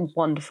great and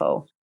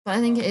wonderful. But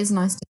I think it is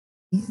nice to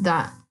see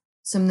that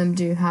some of them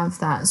do have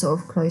that sort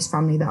of close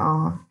family that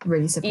are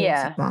really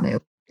supportive about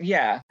it.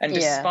 Yeah, and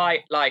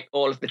despite like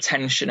all of the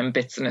tension and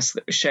bitterness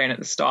that was shown at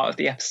the start of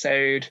the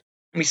episode,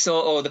 we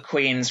saw all the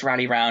queens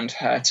rally round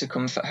her to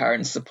comfort her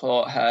and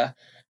support her.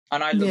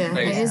 And I love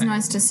those. It is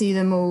nice to see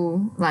them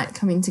all like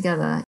coming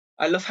together.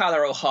 I love how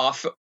they're all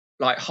half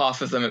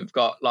of them have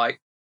got like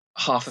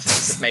half a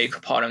face of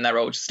makeup on, and they're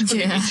all just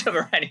hugging each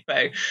other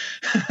anyway.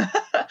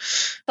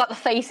 Like the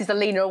faces are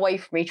leaning away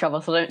from each other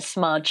so they don't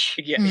smudge.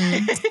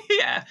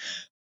 Yeah.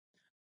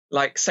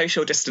 Like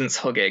social distance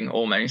hugging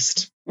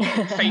almost.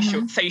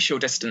 facial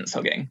distance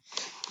hugging.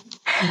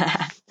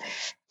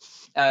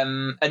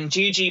 And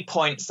Gigi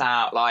points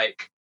out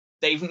like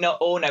they've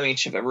all know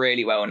each other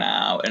really well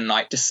now, and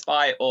like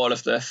despite all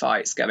of the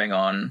fights going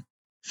on,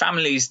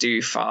 families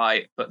do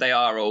fight, but they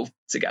are all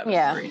together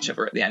for each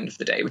other at the end of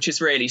the day, which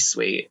is really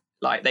sweet.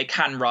 Like they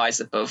can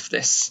rise above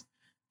this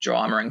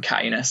drama and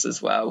cattiness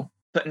as well.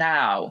 But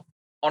now,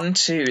 on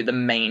to the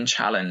main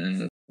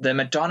challenge. The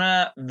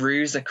Madonna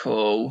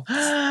Rusical.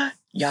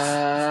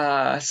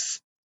 Yes.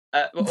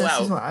 This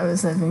is what I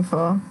was living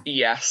for.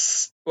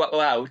 Yes.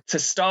 Well, to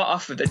start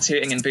off with the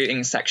tooting and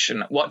booting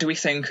section, what do we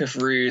think of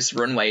Ru's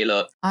runway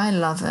look? I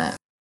love it.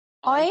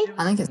 I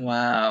think it's...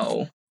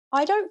 Wow.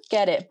 I don't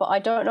get it, but I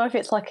don't know if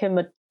it's like a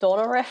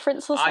Madonna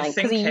reference or something,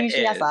 because he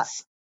usually has that.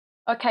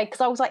 Okay,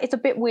 because I was like, it's a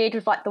bit weird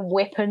with like the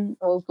whip and,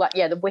 or like,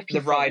 the whippy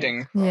the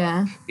riding.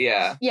 Yeah.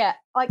 Yeah,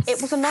 like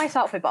it was a nice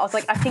outfit, but I was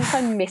like, I think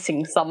I'm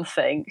missing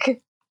something.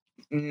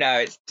 No,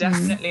 it's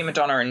definitely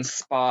Madonna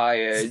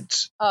inspired.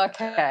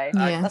 Okay,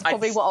 that's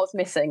probably what I was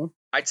missing.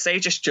 I'd say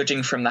just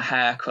judging from the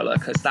hair colour,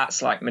 because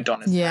that's like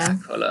Madonna's hair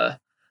colour.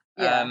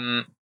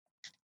 Yeah.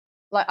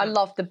 Like I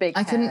loved the big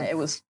hair. It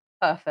was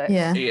perfect.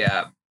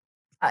 Yeah.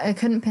 I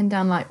couldn't pin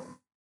down like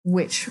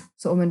which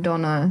sort of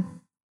Madonna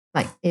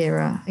like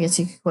era, I guess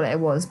you could call it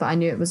was, but I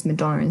knew it was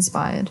Madonna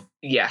inspired.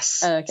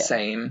 Yes,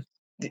 same.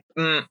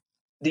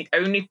 The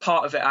only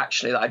part of it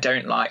actually that I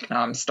don't like,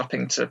 now I'm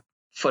stopping to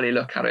fully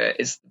look at it,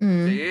 is the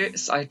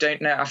boots. I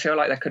don't know. I feel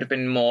like there could have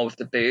been more with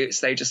the boots.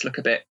 They just look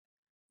a bit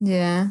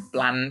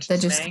bland They're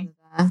to just me.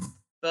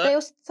 But they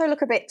also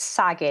look a bit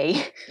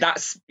saggy.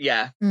 That's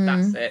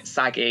it.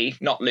 Saggy,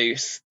 not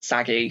loose.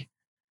 Saggy.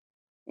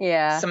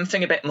 Yeah.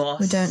 Something a bit more.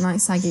 We don't like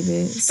saggy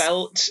boots.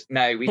 Felt.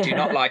 No, we do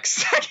not like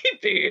saggy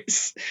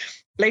boots.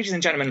 Ladies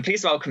and gentlemen,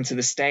 please welcome to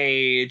the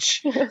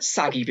stage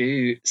Saggy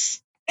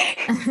Boots.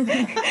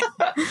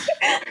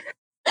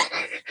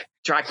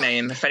 Drag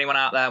name, if anyone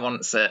out there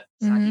wants it.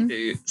 Saggy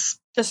Boots.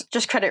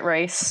 Just credit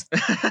race.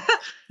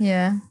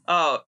 Yeah.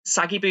 Oh,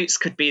 Saggy Boots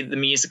could be the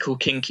musical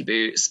Kinky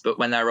Boots, but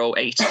when they're all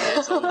 80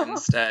 years old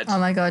instead. Oh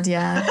my god,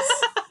 yes.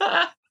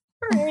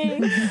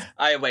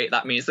 I await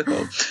that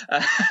musical.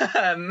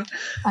 I'm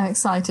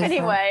excited.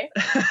 Anyway,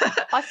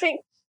 I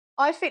think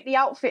the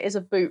outfit is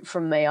a boot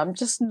from me. I'm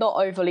just not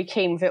overly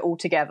keen with it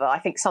altogether. I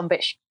think some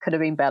bits could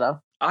have been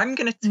better. I'm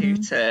going to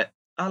toot it.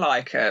 I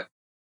like it.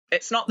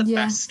 It's not the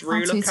best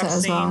Ru look I've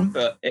seen,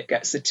 but it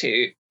gets a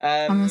toot.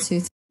 I'm going to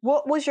toot.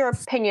 What was your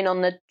opinion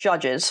on the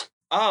judges?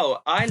 Oh,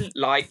 I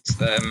liked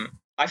them.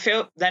 I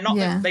feel they're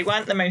not. They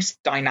weren't the most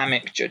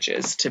dynamic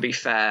judges, to be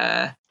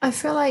fair. I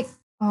feel like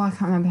I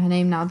can't remember her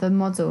name now. The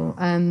model,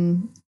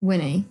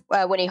 Winnie.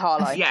 Winnie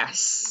Harlow.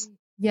 Yes.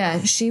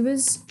 Yeah, she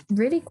was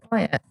really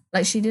quiet.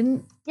 Like she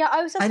didn't. Yeah,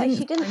 I was.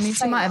 She didn't. I mean,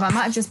 she might have. I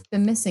might have just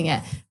been missing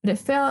it, but it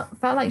felt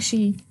like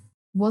she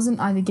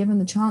wasn't either given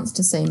the chance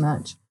to say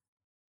much,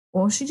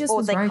 or she just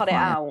was very quiet. Or they cut it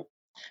out.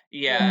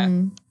 Yeah.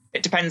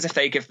 It depends if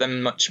they give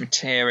them much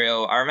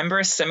material. I remember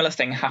a similar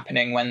thing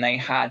happening when they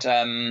had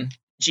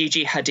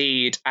Gigi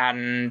Hadid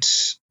and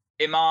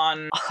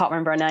Iman. I can't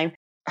remember her name.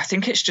 I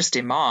think it's just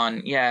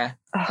Iman. Yeah,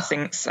 I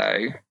think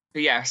so.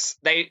 But yes,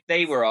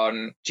 they were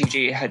on,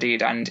 Gigi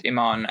Hadid and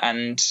Iman,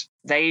 and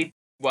they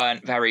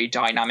weren't very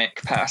dynamic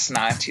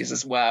personalities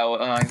as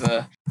well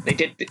either. They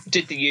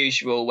did the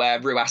usual where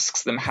Rue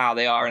asks them how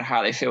they are and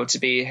how they feel to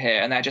be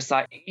here, and they're just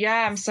like,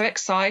 yeah, I'm so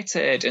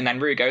excited. And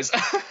then Rue goes,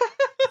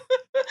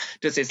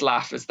 does his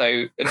laugh as though,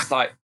 and it's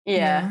like,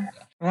 yeah.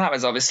 Well, that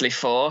was obviously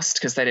forced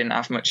because they didn't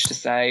have much to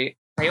say.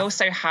 They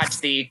also had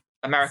the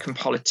American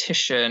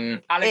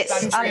politician,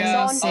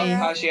 Alexandria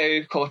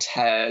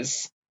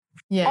Ocasio-Cortez.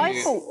 Yeah.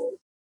 I thought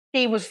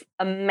she was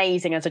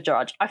amazing as a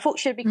judge. I thought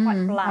she'd be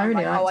quite bland.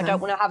 I don't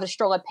want to have a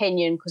strong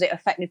opinion because it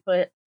affected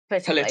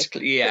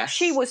politically. Yeah.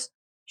 She was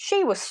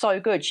so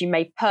good. She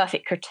made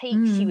perfect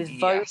critiques. She was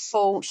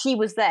vocal. She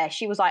was there.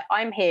 She was like,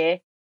 I'm here.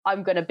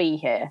 I'm going to be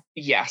here.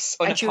 Yes.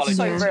 And she was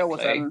so real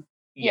with them.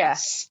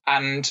 Yes. Yeah.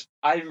 And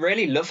I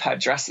really love her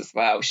dress as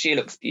well. She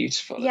looks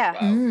beautiful as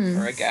well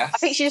for a guest. I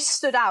think she just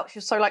stood out. She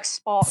was so like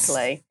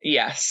sparkly.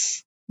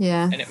 Yes.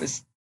 Yeah. And it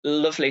was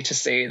lovely to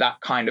see that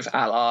kind of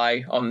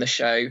ally on the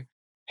show.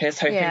 Here's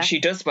hoping she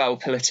does well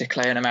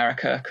politically in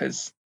America,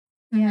 because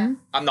I'm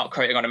not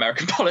quoting on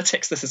American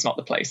politics. This is not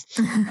the place.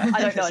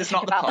 I don't know. This is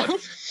not the pod.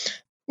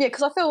 Yeah,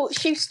 because I feel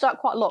she stuck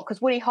quite a lot, because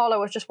Winnie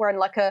Harlow was just wearing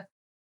like a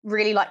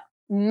really like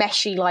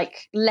meshy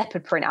like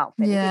leopard print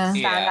outfit. Yeah. It didn't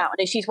stand out.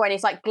 And she's wearing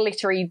this like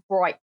glittery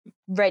bright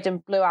red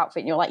and blue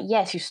outfit, and you're like,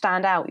 yes, you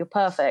stand out. You're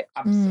perfect.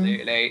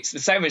 Absolutely. It's the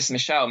same as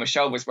Michelle.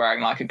 Michelle was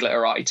wearing like a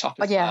glitterati top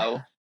as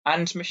well.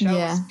 And Michelle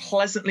was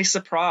pleasantly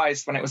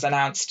surprised when it was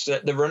announced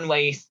that the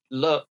runway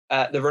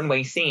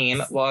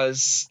theme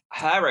was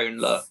her own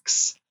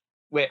looks.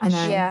 Which I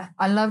know.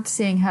 I loved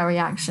seeing her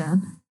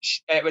reaction.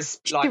 It was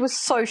like, she was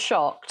so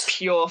shocked.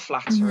 Pure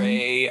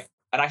flattery.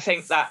 And I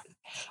think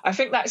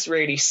that's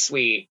really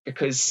sweet,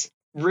 because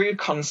Rue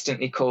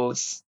constantly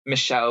calls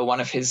Michelle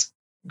one of his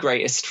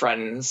greatest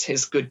friends,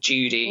 his good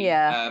Judy.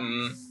 Yeah.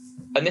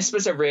 And this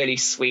was a really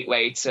sweet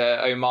way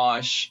to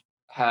homage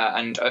her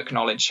and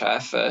acknowledge her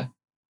for.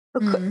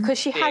 Because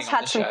she has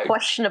had some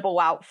questionable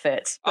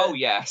outfits. Oh,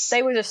 yes.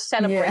 They were just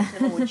celebrating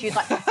them all. And she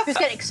was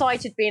getting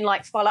excited, being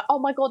like, oh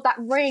my God, that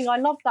ring, I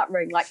love that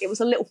ring. Like, it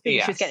was a little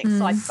thing she was getting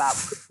excited about,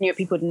 because she knew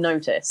people would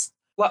notice.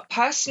 Well,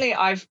 personally,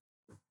 I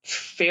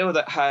feel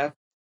that her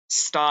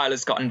style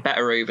has gotten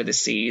better over the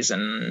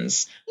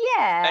seasons.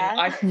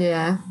 Yeah.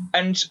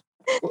 And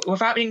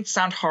without meaning to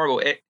sound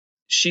horrible,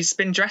 she's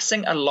been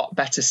dressing a lot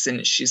better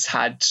since she's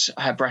had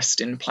her breast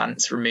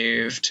implants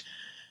removed.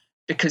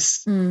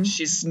 Because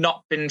they've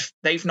not been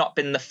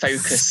the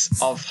focus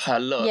of her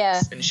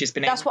looks, and she's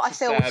been. That's what I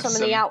feel with some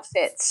of the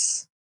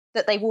outfits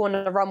that they wore on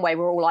the runway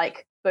were all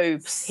like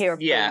boobs here.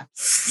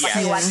 Boobs. Like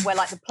they had to wear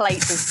like the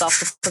plates and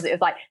stuff, because it was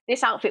like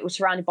this outfit was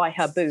surrounded by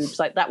her boobs,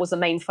 like that was the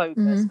main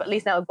focus. But at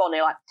least now they've gone,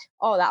 they're like,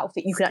 oh, that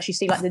outfit, you can actually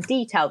see like the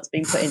detail that's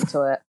been put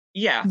into it.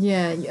 Yeah.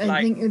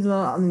 I think with a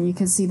lot of them, you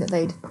can see that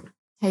they'd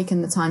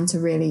taken the time to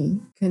really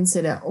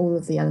consider all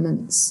of the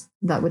elements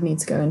that would need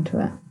to go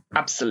into it.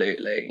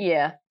 Absolutely.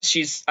 Yeah.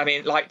 She's, I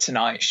mean, like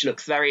tonight, she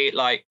looks very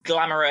like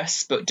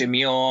glamorous but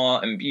demure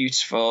and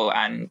beautiful.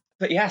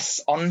 But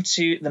yes, on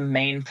to the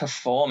main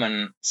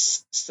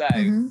performance. So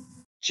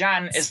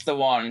Jan is the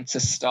one to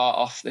start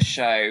off the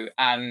show,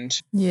 and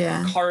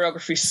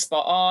choreography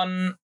spot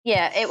on.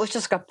 Yeah, it was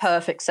just like a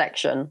perfect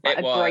section. Like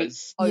a great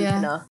opener.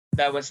 Yeah.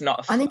 There was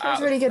not a I think it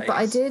was really good,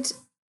 but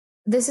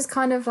this is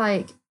kind of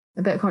like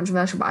a bit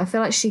controversial, but I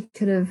feel like she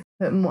could have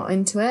put more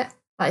into it.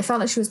 Like, it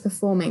felt like she was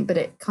performing, but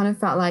it kind of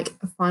felt like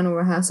a final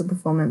rehearsal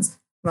performance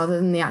rather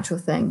than the actual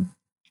thing.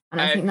 And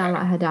I think that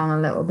let her down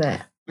a little bit.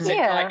 Was it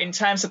like in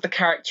terms of the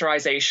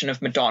characterization of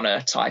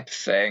Madonna type of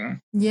thing?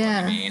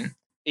 Yeah. I mean,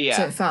 yeah.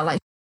 So it felt like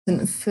she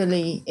wasn't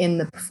fully in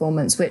the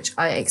performance, which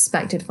I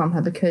expected from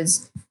her,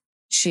 because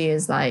she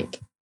is like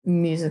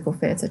musical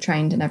theatre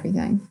trained and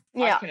everything.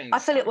 Yeah, I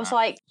feel it was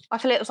like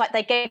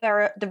they gave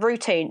her the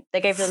routine,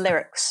 they gave her the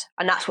lyrics,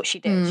 and that's what she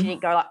did. She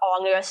didn't go like, oh,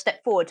 I'm going to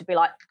step forward to be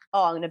like,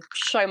 oh, I'm going to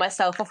show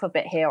myself off a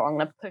bit here, or I'm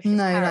going to push.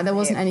 No, like there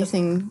wasn't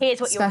anything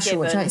special,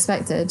 which I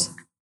expected.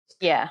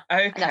 Yeah,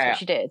 okay, and that's what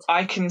she did.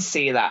 I can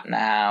see that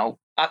now.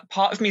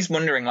 Part of me is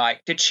wondering,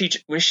 like,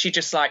 was she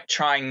just like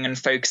trying and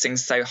focusing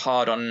so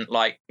hard on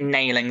like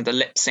nailing the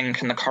lip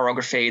sync and the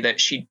choreography that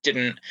she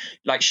didn't,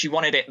 like, she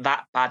wanted it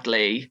that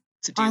badly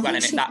to do well in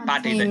it that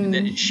badly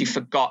that she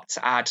forgot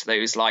to add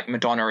those like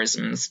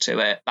Madonna-isms to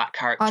it, that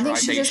characterization. I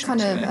think she just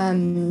kind of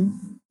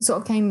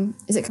sort of came,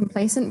 is it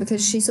complacent?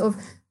 Because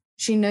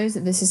she knows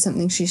that this is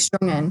something she's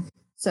strong in.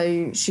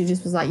 So she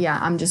just was like, yeah,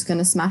 I'm just going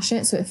to smash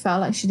it. So it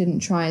felt like she didn't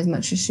try as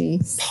much as she...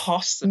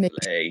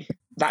 Possibly.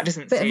 That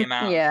doesn't seem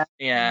out.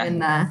 Yeah. In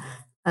there.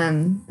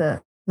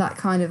 But that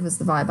kind of was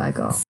the vibe I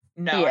got.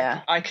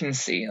 No, I can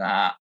see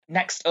that.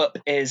 Next up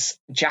is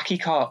Jackie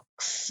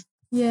Cox.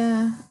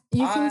 Yeah,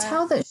 you can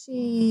tell that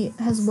she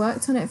has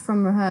worked on it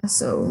from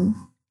rehearsal.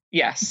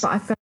 Yes. But I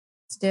feel like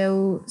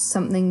still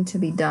something to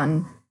be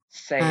done.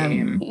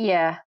 Same.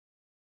 Yeah.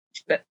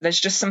 There's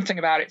just something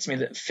about it to me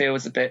that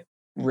feels a bit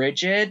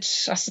rigid,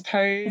 I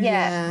suppose.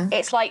 Yeah.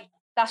 It's like,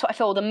 that's what I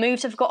feel. The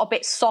moves have got a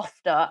bit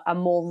softer and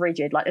more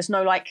rigid. Like, there's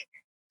no, like,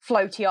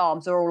 floaty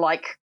arms. They're all,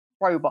 like,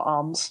 robot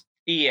arms.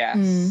 Yeah.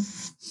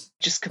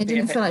 Just could it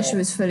didn't feel like she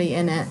was fully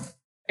in it.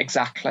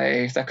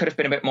 Exactly. There could have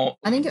been a bit more.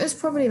 I think it was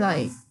probably,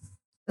 like,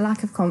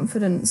 lack of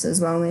confidence as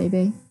well,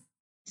 maybe.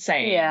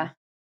 Same. Yeah.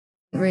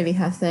 Really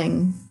her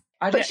thing.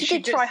 But she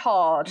did try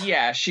hard.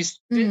 Yeah, she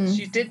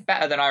did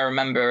better than I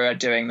remember her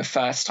doing the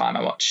first time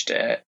I watched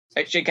it.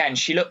 Again,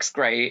 she looks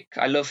great.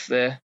 I love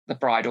the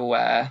bridal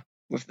wear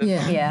with the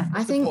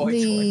I think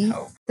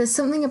there's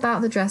something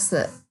about the dress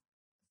that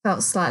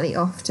felt slightly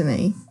off to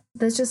me.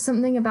 There's just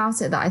something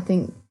about it that I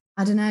think,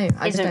 I don't know,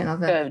 I just don't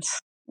love it.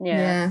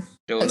 Yeah.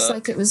 Looks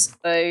like it was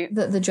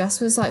that the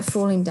dress was like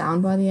falling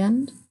down by the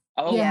end.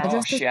 Oh yeah, the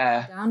dress was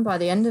falling down by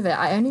the end of it.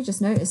 I only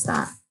just noticed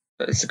that.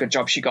 It's a good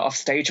job she got off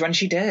stage when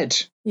she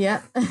did.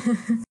 Yeah.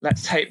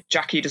 Let's hope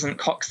Jackie doesn't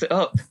cox it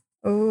up.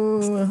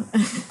 Oh.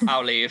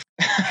 I'll leave.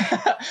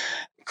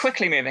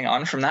 Quickly moving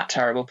on from that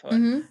terrible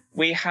pun,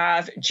 we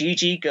have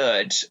Gigi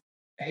Goode,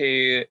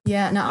 who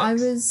I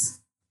was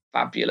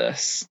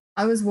fabulous.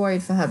 I was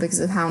worried for her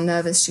because of how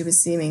nervous she was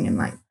seeming in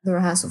like the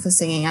rehearsal for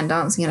singing and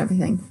dancing and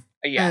everything.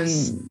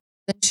 Yes.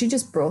 She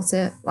just brought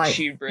it. Like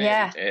she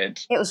really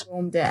did. It was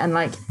warmed it and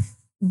like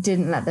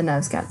didn't let the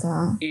nerves get to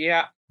her.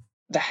 Yeah.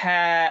 The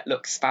hair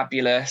looks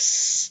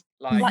fabulous.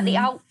 Like the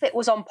outfit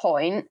was on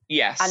point.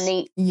 Yes. And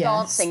the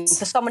dancing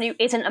for someone who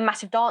isn't a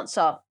massive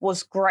dancer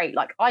was great.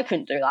 Like I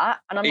couldn't do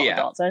that, and I'm not a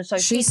dancer, so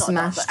she's not a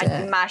dancer,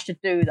 and she managed to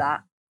do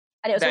that.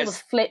 And it was all the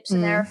flips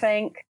and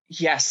everything.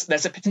 Yes,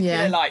 there's a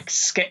particular like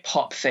skip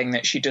hop thing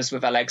that she does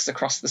with her legs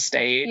across the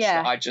stage.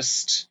 Yeah. That I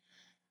just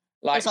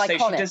like. It's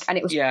iconic, she does, and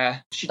it was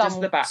she does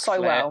the backflip, so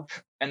well.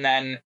 and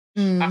then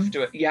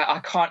after it, I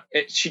can't.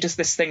 She does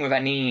this thing with her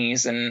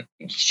knees, and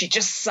she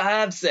just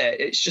serves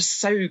it. It's just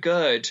so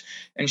good,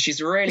 and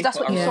she's really. That's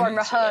what you saw in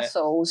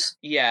rehearsals.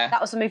 Yeah,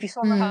 that was the movie you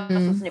saw in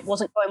rehearsals, and it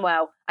wasn't going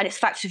well. And it's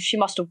fact she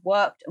must have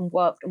worked and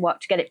worked and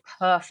worked to get it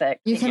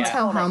perfect. You can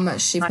tell how much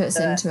she puts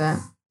into it.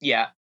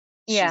 Yeah,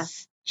 yeah.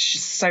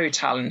 She's so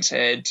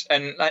talented,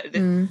 and like,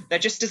 there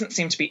just doesn't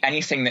seem to be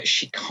anything that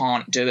she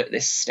can't do at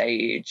this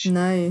stage.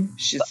 No,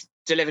 she's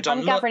delivered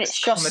on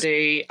looks,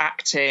 comedy,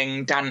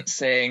 acting,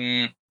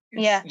 dancing.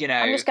 Yeah, you know,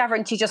 I'm just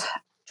gathering she just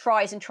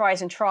tries and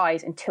tries and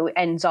tries until it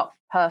ends up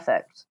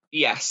perfect.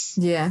 Yes.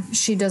 Yeah,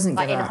 she doesn't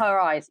give up. In her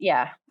eyes,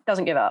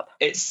 doesn't give up.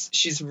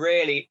 She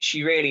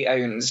really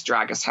owns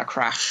drag as her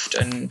craft,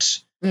 and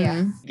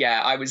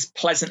I was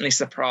pleasantly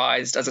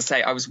surprised. As I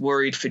say, I was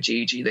worried for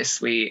Gigi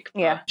this week.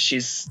 Yeah,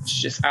 she's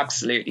just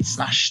absolutely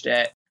smashed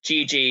it.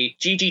 Gigi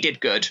did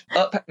good.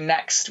 Up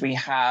next we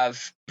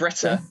have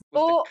Britta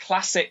with the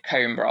classic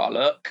comb bra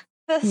look.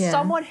 For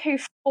someone who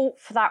fought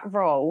for that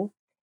role,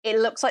 it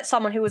looks like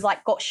someone who was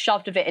like got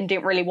shoved a bit and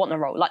didn't really want the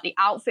role. Like the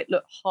outfit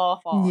looked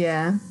half-assed.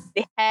 Yeah.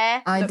 The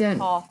hair looked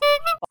half-assed.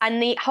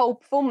 And the whole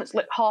performance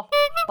looked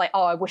half-assed. Like,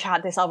 I wish I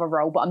had this other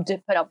role, but I'm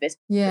just put up this.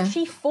 Yeah. But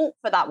she fought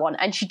for that one,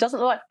 and she doesn't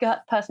look like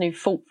a person who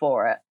fought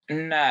for it.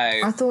 No.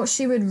 I thought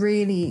she would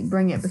really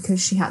bring it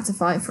because she had to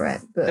fight for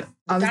it, but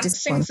I was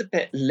just dancing's a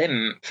bit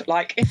limp.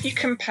 Like, if you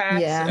compare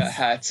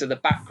her to the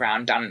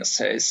background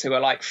dancers who are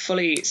like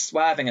fully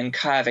swerving and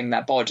curving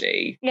their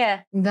body.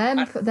 Yeah.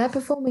 They're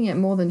performing it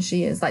more than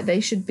she is. Like, they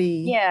should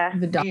be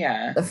the dancer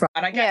at the front.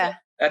 And I get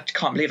I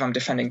can't believe I'm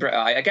defending Britta.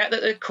 I get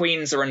that the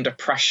queens are under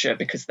pressure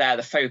because they're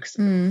the focus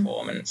of the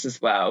performance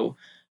as well.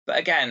 But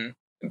again,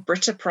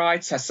 Britta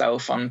prides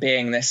herself on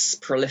being this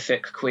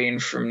prolific queen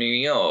from New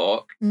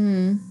York.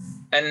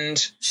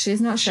 And she's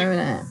not showing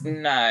it.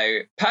 No.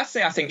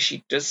 Personally, I think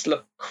she does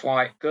look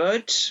quite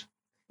good.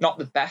 Not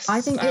the best.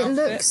 I think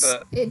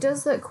it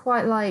does look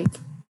quite like...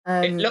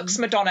 it looks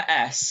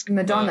Madonna-esque.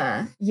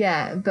 Madonna,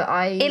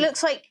 but it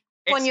looks like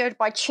one you'd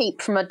buy cheap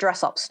from a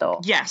dress-up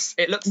store. Yes,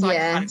 it looks like a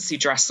fancy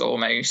dress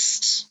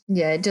almost.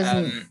 Yeah, it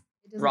doesn't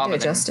do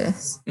it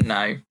justice.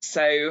 No.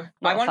 So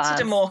I wanted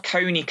a more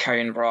coney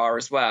cone bra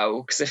as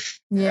well, because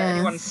if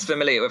anyone's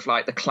familiar with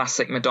like the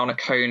classic Madonna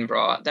cone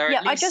bra, they're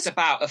at least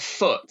about a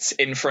foot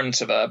in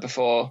front of her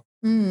before.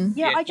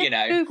 I just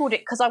Googled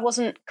it because I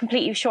wasn't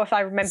completely sure if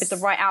I remembered the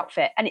right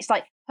outfit, and it's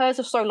like hers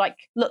are so like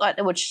look like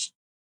they would just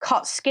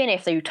cut skin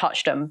if you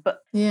touched them, but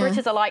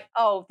Britta's are like,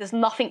 oh, there's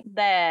nothing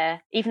there,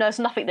 even though there's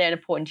nothing there in a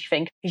pointy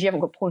thing because you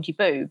haven't got pointy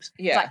boobs.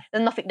 It's like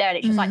there's nothing there, and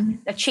it's just like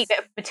a cheap bit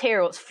of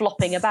material that's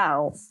flopping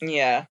about.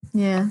 Yeah.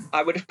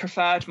 I would have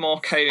preferred more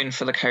cone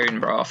for the cone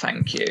bra,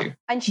 thank you.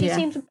 And she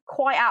seems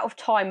quite out of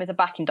time with the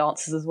backing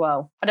dancers as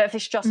well. I don't know if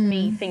it's just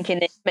me thinking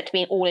it's meant to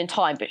be all in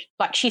time, but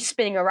like she's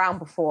spinning around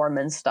before them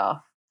and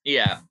stuff.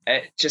 Yeah,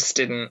 it just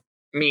didn't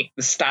meet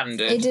the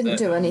standard. It didn't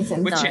do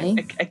anything. Which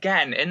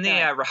again, in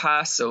the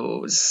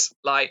rehearsals,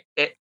 like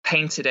it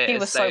painted it. She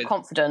was so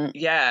confident.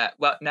 Yeah,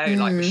 well, no,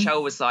 like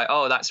Michelle was like,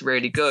 "Oh, that's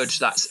really good."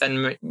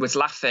 And was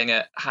laughing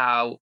at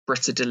how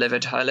Britta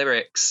delivered her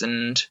lyrics,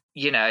 and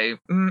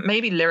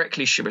maybe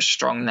lyrically she was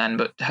strong then,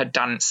 but her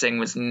dancing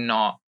was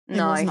not.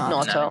 No,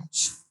 not at all.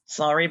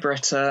 Sorry,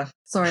 Britta.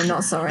 Sorry,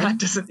 not sorry. That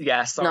doesn't.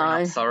 Yeah,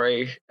 sorry, not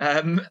sorry.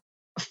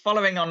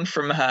 Following on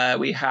from her,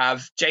 we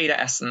have Jada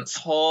Essence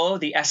Hall,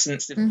 the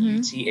essence of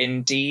beauty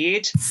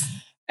indeed.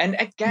 And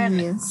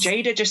again,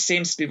 Jada just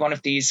seems to be one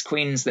of these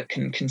queens that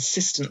can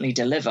consistently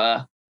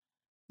deliver.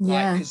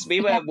 Yeah. Because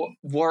we were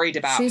worried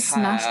about her. She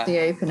smashed the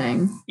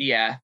opening.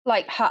 Yeah.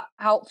 Like, her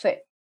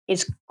outfit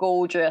is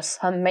gorgeous.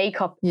 Her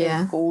makeup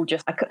is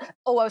gorgeous.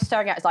 All I was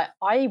staring at is like,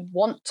 I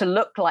want to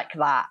look like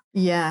that.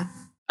 Yeah.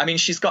 I mean,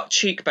 she's got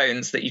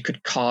cheekbones that you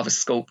could carve a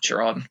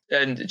sculpture on,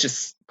 and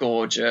just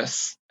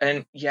gorgeous.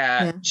 And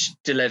she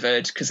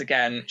delivered, because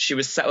again, she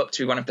was set up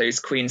to be one of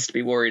those queens to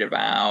be worried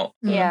about.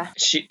 Yeah.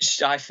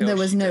 I feel there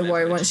was no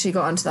worry once she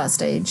got onto that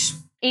stage.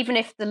 Even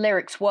if the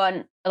lyrics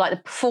weren't, like, the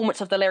performance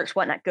of the lyrics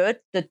weren't that good,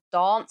 the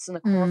dance and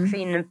the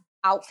choreography and the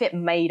outfit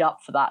made up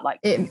for that.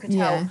 Like, you could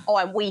tell,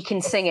 I'm weak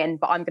in singing,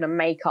 but I'm going to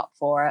make up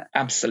for it.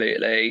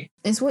 Absolutely.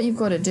 It's what you've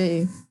got to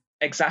do.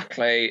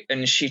 Exactly.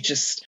 And she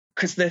just...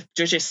 Because the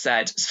judges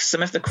said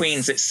some of the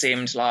queens, it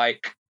seemed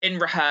like in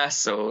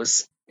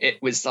rehearsals, it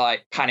was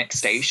like panic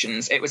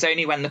stations. It was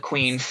only when the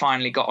queen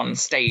finally got on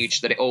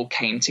stage that it all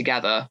came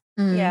together.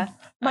 Yeah.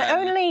 My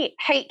only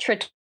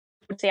hatred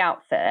towards the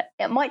outfit,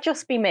 it might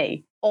just be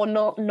me, or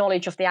not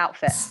knowledge of the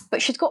outfit,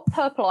 but she's got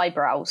purple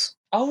eyebrows.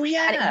 Oh,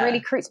 yeah. And it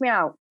really creeps me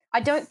out.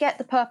 I don't get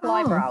the purple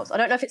eyebrows. I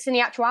don't know if it's in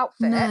the actual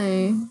outfit.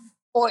 No.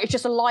 Or it's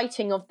just a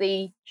lighting of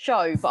the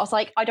show. But I was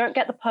like, I don't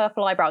get the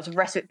purple eyebrows, the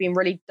rest of it being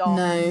really dark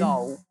and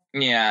dull.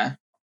 Yeah,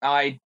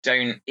 I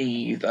don't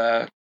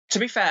either. To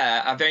be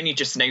fair, I've only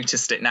just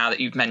noticed it now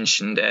that you've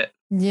mentioned it.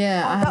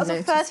 Yeah, that was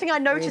the first thing I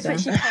noticed when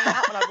she came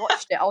out when I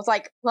watched it. I was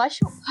like, why has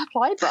she got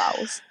purple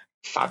eyebrows?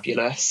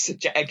 Fabulous.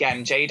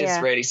 Again,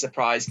 Jada's really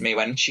surprised me.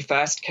 When she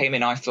first came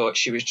in, I thought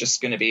she was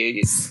just going to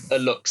be a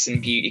looks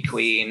and beauty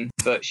queen.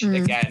 But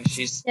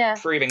she's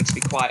proving to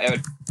be quite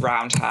a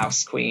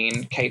roundhouse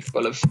queen,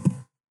 capable of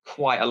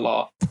quite a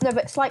lot. No,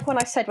 but it's like when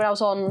I said when I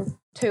was on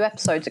 2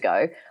 episodes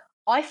ago,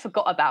 I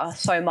forgot about her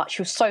so much.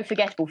 She was so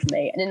forgettable for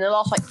me. And in the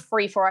last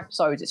 3-4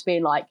 episodes, it's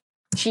been like,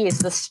 she is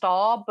the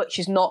star, but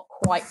she's not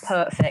quite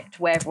perfect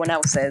where everyone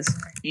else is.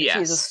 Yes.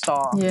 She's a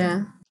star.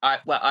 Yeah.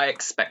 I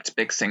expect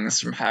big things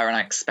from her, and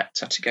I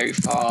expect her to go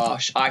far.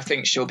 I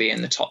think she'll be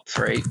in the top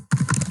 3.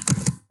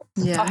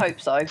 Yeah. I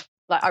hope so.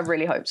 I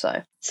really hope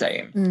so.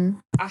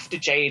 Same. After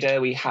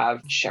Jada, we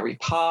have Sherry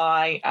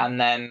Pie, and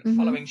then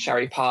following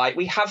Sherry Pie,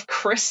 we have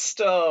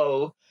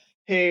Crystal,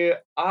 who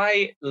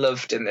I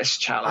loved in this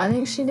challenge. I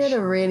think she did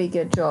a really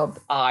good job.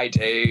 I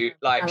do.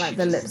 I like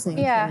the lip sync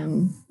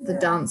and the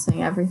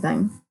dancing,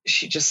 everything.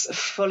 She just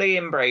fully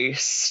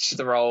embraced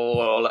the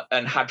role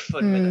and had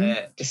fun with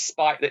it,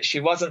 despite that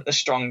she wasn't the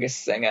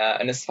strongest singer.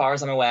 And as far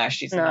as I'm aware,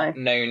 she's not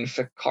known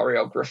for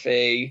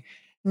choreography.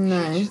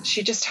 No.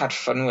 She just had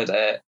fun with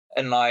it.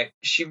 And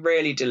she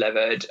really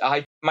delivered.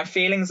 My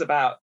feelings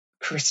about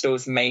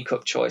Crystal's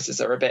makeup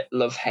choices are a bit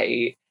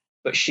love-hate.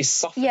 But she's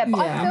softened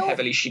how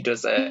heavily she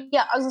does it.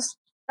 Yeah, that's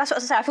what I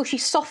was saying. I feel she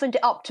softened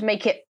it up to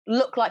make it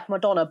look like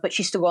Madonna, but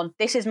she's still gone,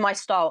 this is my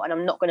style, and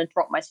I'm not going to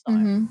drop my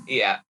style.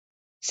 Yeah.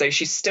 So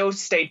she's still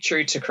stayed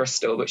true to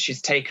Crystal, but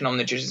she's taken on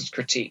the judges'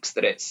 critiques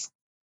that it's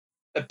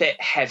a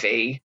bit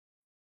heavy,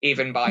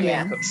 even by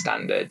makeup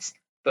standards.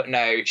 But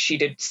no, she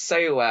did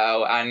so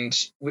well. And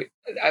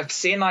I've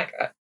seen,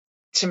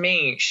 to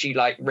me, she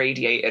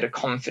radiated a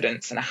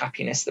confidence and a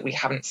happiness that we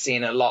haven't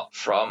seen a lot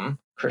from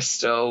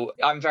Crystal.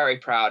 I'm very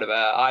proud of her.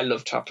 I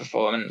loved her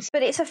performance.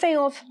 But it's a thing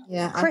of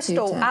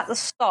Crystal at the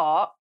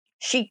start,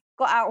 she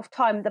got out of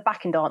time with the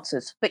backing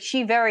dancers, but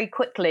she very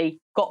quickly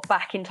got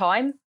back in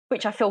time,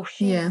 which I feel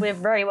she did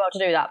very well to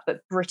do that, but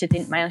Britta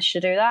didn't manage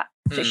to do that.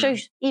 So it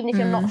shows, even if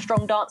you're not a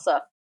strong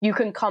dancer, you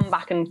can come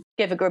back and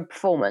give a good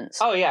performance.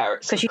 Oh, yeah.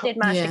 Because she did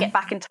manage to get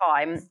back in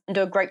time and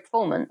do a great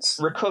performance.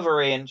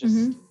 Recovery and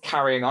just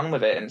carrying on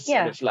with it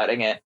instead of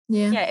letting it.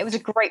 Yeah, it was a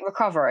great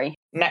recovery.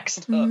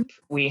 Next up,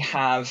 we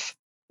have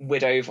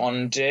Widow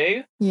Von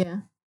Du.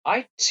 Yeah.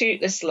 I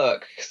toot this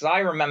look because I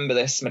remember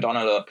this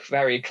Madonna look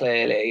very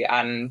clearly,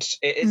 and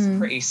it is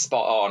pretty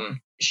spot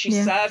on. She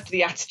served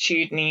the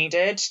attitude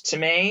needed to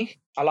me.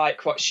 I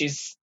like what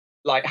she's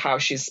how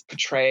she's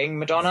portraying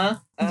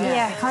Madonna.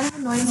 It kind of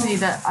annoys me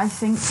that I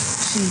think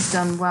she's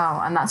done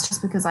well, and that's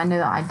just because I know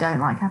that I don't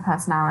like her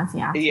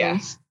personality at all.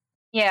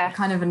 Yeah. It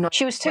kind of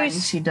annoys me when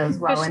she does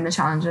well in the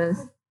challenges.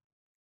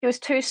 She was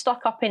too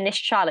stuck up in this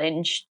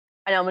challenge,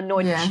 and I'm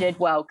annoyed that she did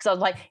well, because I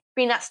was like,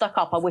 being that stuck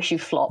up, I wish you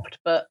flopped,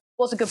 but it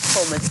was a good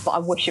performance, but I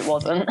wish it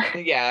wasn't.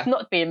 Yeah.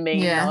 Not being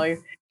mean, no.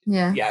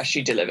 Yeah,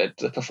 she delivered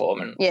the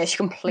performance. Yeah, she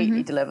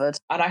completely delivered.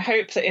 And I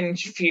hope that in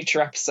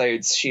future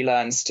episodes she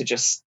learns to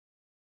just,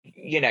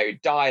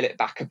 dial it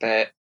back a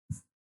bit.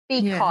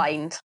 Be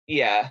kind.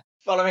 Yeah.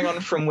 Following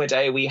on from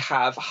Widow, we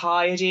have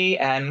Heidi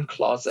and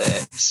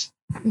Closet.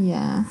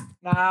 Yeah.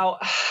 Now,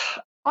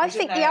 I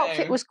think the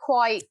outfit was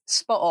quite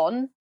spot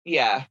on.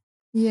 Yeah.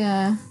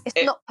 Yeah.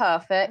 It's not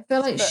perfect. I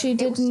feel like she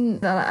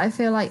didn't... I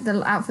feel like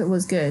the outfit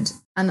was good.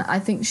 And I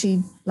think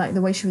she, like,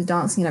 the way she was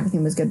dancing and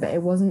everything was good, but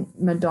it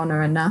wasn't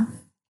Madonna enough.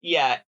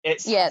 Yeah,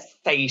 it's her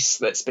face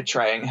that's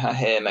betraying her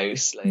here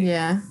mostly.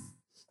 Yeah.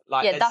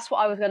 Like, that's what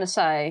I was going to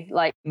say.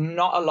 Like,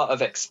 not a lot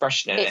of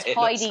expression in it. It's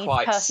Heidi's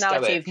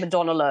personality stoic. of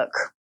Madonna look.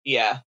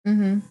 Yeah.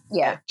 Mm-hmm.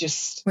 Yeah.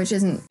 Which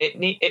isn't...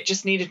 It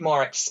just needed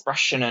more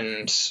expression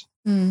and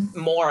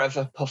more of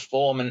a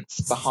performance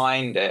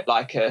behind it.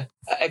 Like,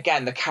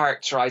 again, the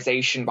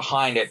characterization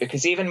behind it.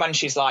 Because even when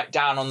she's, like,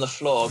 down on the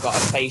floor, got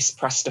her face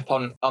pressed up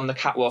on the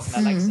catwalk and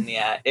her legs in the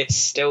air, it's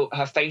still...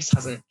 Her face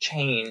hasn't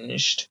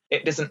changed.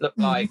 It doesn't look,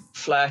 like,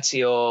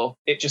 flirty or...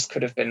 It just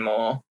could have been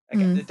more.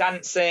 Again, the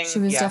dancing... She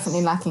was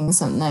definitely lacking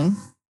something.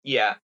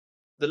 Yeah.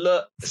 The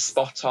look,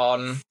 spot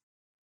on.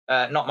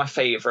 Not my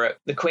favourite.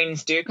 The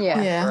Queens do come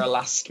for a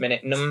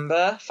last-minute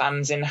number,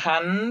 fans in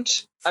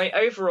hand. I mean,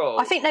 overall...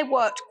 I think they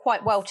worked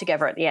quite well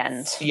together at the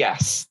end.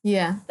 Yes.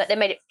 Yeah. That they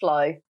made it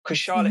flow. Because,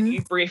 Charlotte,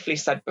 you briefly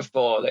said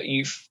before that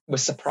you were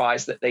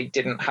surprised that they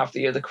didn't have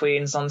the other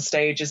Queens on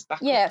stage as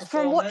backup performers.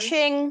 From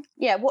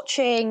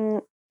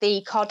watching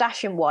the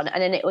Kardashian one,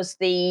 and then it was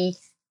the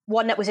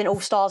one that was in All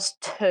Stars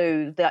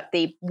 2,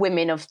 the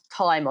Women of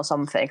Time or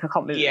something. I can't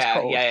remember what it's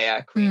called.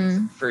 Yeah.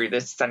 Queens through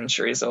the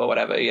centuries or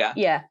whatever,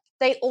 Yeah.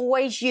 They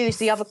always use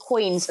the other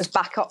queens as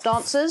backup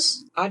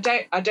dancers. I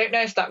don't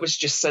know if that was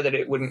just so that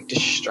it wouldn't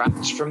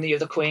distract from the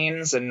other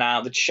queens, and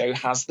now the show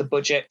has the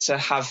budget to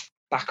have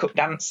backup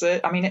dancers.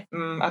 I mean,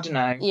 I don't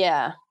know.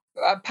 Yeah.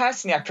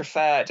 Personally, I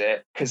preferred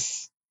it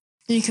because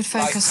you could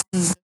focus on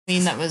the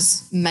queen that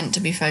was meant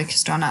to be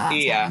focused on at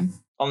that time.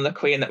 On the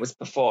queen that was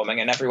performing,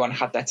 and everyone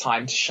had their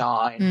time to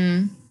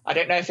shine. I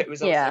don't know if it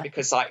was also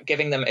because, like,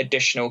 giving them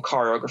additional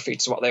choreography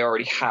to what they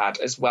already had,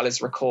 as well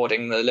as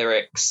recording the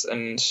lyrics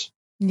and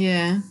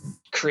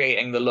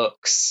creating the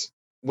looks,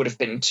 would have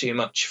been too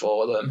much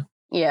for them.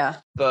 Yeah.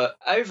 But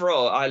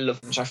overall, I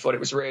loved it. I thought it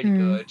was really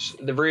good.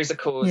 The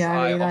musicals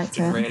I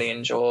often really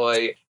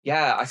enjoy.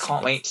 Yeah, I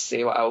can't wait to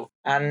see what else.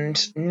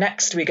 And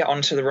next we get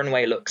on to the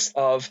runway looks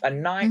of A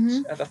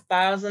Night of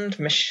 1,000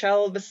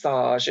 Michelle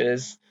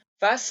Visages.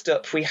 First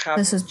up, we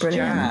have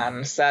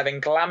Jan serving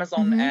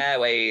Glamazon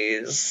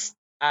Airways.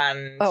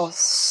 And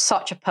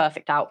such a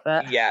perfect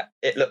outfit. Yeah,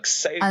 it looks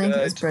so good. I think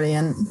it was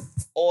brilliant.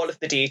 All of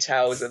the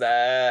details are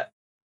there.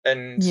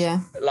 And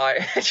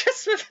like,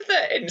 just with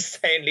the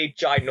insanely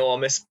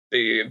ginormous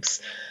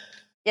boobs.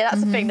 Yeah,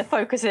 that's the thing. The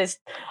focus is,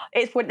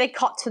 it's when they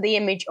cut to the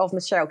image of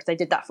Michelle, because they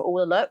did that for all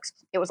the looks.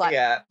 It was like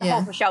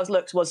half Michelle's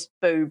looks was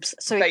boobs.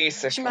 So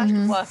she managed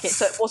to work it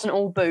so it wasn't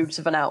all boobs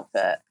of an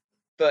outfit.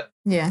 But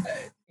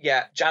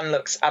Jan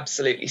looks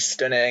absolutely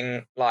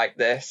stunning like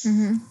this.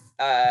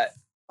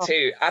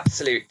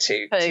 Absolute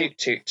two.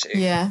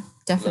 Yeah,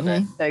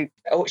 definitely.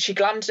 Oh, she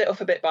glammed it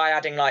up a bit by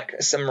adding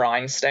like some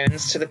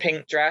rhinestones to the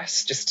pink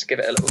dress just to give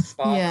it a little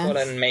sparkle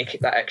and make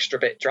it that extra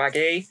bit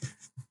draggy.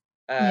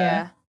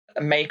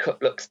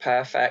 Makeup looks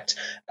perfect.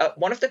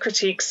 One of the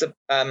critiques at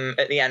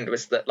the end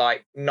was that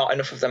like not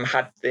enough of them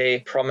had the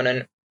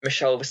prominent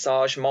Michelle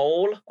Visage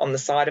mole on the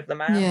side of the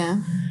mouth.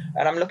 Yeah.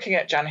 And I'm looking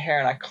at Jan here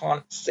and I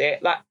can't see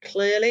it that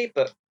clearly,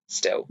 but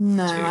still.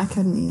 No, I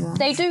couldn't either.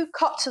 They do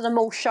cut to them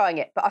all showing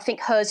it, but I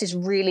think hers is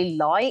really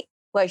light,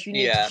 whereas you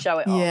need to show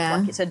it off.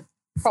 Like it's a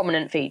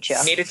prominent feature.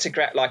 I needed to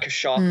get like a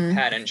sharp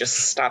pen and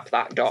just stab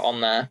that dot on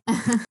there.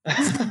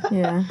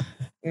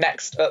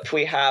 Next up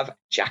we have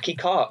Jackie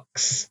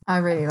Cox. I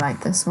really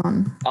like this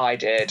one. I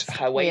did.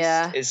 Her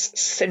waist is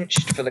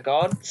cinched for the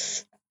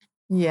gods.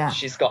 Yeah.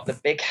 She's got the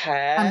big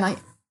hair. And like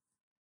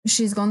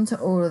she's gone to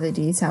all of the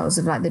details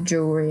of like the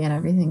jewellery and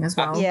everything as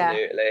well.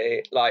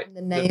 Absolutely. Like and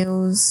the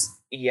nails.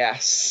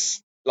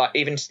 Yes. Like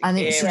even I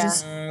think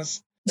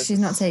earrings. She's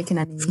not taken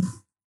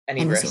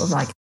any risk. Sort of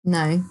like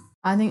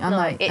I think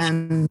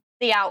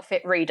the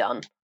outfit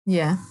redone.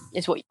 Yeah.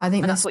 Is what I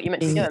think that's what you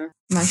meant to be doing.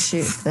 My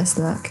shoot for this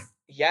look.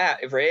 Yeah,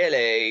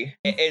 really.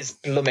 It is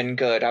blooming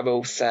good, I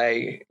will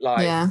say.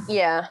 Like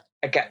Yeah.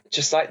 Again,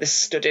 just like the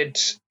studded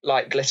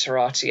like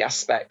glitterati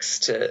aspects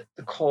to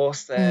the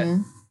corset.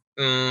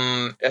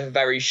 A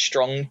very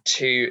strong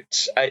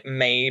toot. It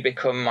may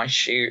become my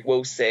shoot.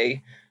 We'll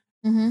see.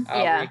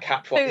 I'll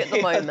recap what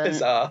the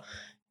others are.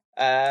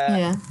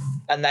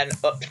 And then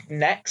up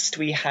next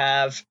we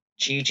have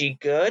Gigi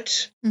Goode,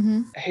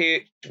 who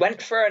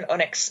went for an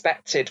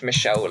unexpected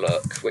Michelle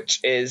look, which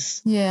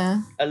is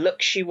a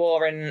look she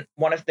wore in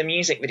one of the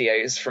music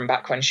videos from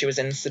back when she was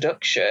in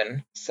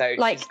Seduction. So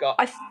she's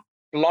got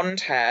blonde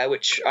hair,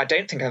 which I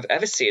don't think I've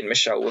ever seen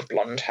Michelle with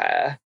blonde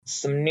hair,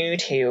 some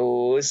nude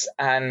heels,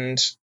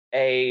 and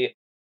a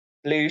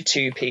blue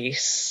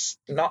two-piece,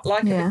 not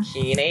like a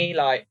bikini,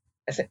 like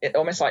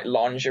almost like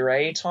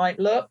lingerie type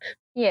look.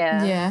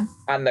 Yeah.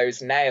 And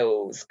those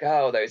nails,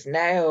 girl, those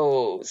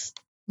nails.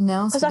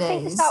 Because I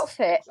think this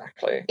outfit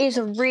is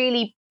a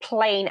really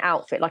plain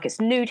outfit. Like it's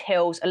nude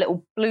heels, a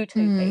little blue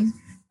two-piece,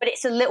 but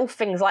it's the little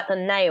things like the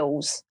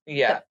nails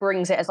that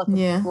brings it as like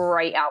a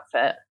great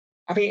outfit.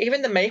 I mean,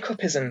 even the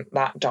makeup isn't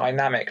that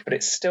dynamic, but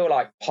it still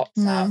like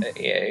pops out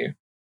at you.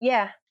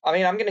 Yeah. I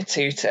mean, I'm going to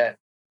toot it.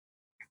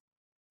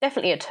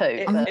 definitely a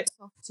 2. I'm a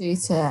soft 2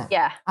 to it.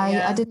 Yeah.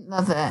 I didn't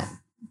love it,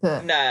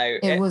 but no,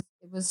 it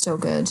was still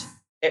good.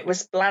 It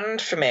was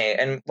bland for me,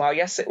 and while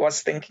yes, it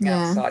was thinking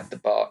outside the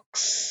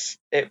box,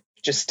 it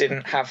just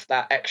didn't have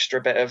that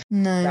extra bit of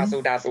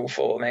razzle-dazzle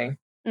for me.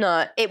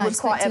 No, it was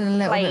quite a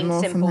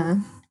plain, simple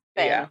thing.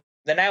 Yeah,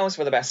 the nails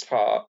were the best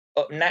part.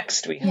 Up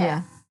next, we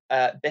have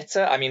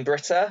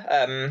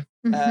Britta,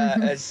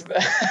 as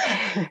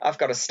I've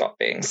got to stop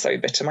being so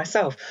bitter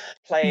myself.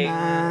 Playing,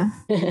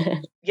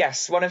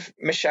 yes, one of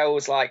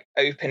Michelle's like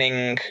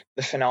opening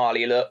the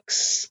finale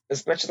looks.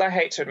 As much as I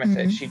hate to admit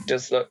it, she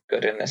does look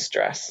good in this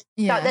dress.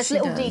 Yeah, there's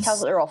little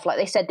details that are off. Like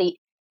they said, the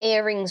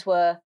earrings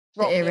were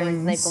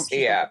earrings.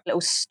 They've got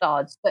little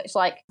studs, but it's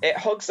like it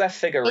hugs their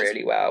figure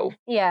really well.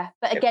 Yeah,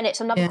 but again,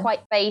 it's another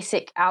quite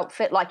basic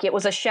outfit. Like it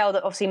was a shell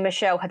that obviously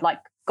Michelle had like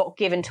got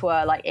given to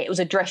her. Like it was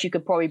a dress you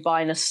could probably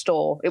buy in a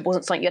store. It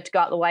wasn't something you had to go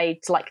out of the way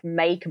to like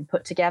make and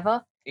put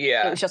together.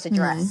 Yeah, it was just a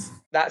dress.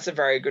 That's a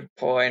very good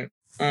point.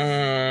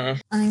 I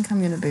think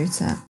I'm gonna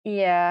boot it.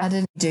 Yeah, I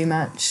didn't do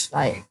much.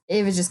 Like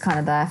it was just kind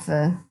of there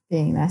for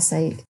being their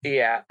sake.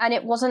 Yeah, and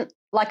it wasn't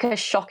like a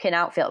shocking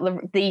outfit.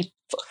 The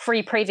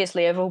 3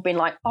 previously have all been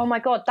like, oh my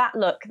god, that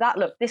look.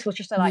 This was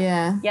just like,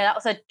 yeah, that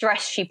was a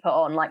dress she put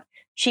on. Like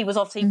she was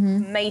obviously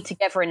made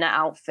together in that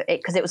outfit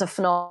because it was a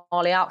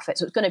finale outfit,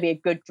 so it's going to be a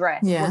good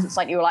dress. It wasn't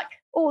something you were like,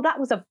 oh, that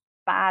was a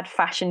bad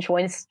fashion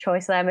choice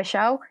there,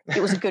 Michelle.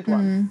 It was a good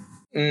one.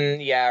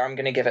 Yeah, I'm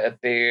going to give it a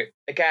boot.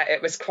 Again,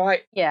 it was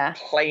quite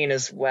plain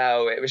as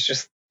well. It was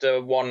just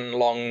the one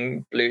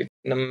long blue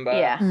number.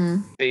 Yeah.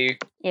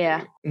 Boot.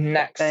 Yeah.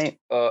 Next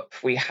up,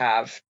 we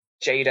have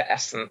Jada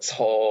Essence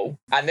Hall.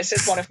 And this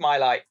is one of my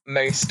like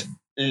most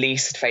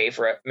least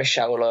favourite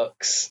Michelle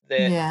looks.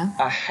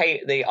 I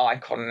hate the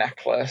icon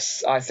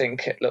necklace. I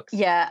think it looks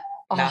naff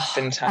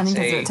and tatty. I think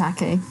it's a bit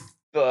tacky.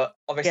 But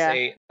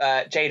obviously,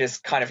 Jada's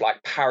kind of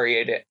like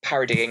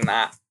parodying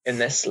that in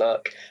this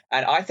look.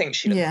 And I think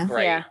she looks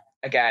great. Yeah.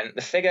 Again,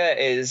 the figure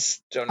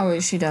is done. Oh,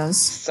 she does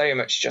so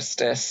much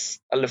justice.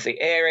 I love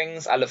the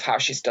earrings. I love how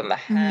she's done the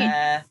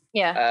hair.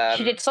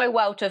 She did so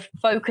well to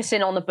focus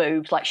in on the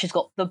boobs. Like she's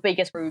got the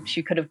biggest boobs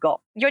she could have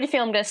got. The only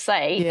thing I'm going to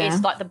say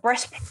is like the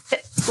breast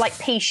like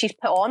piece she's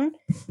put on.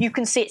 You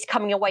can see it's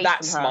coming away.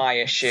 That's from her. my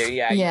issue.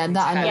 Yeah,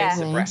 that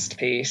is a breast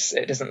piece.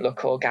 It doesn't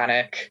look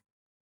organic.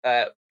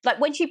 Like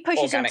when she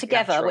pushes them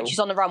together, when she's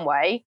on the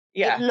runway.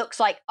 Yeah. It looks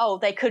like,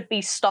 they could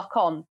be stuck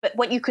on. But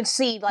when you can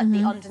see, like, the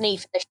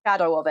underneath, the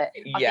shadow of it,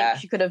 I think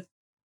she could have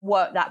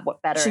worked that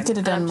better. She could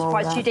have done more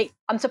of that.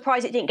 I'm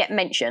surprised it didn't get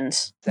mentioned.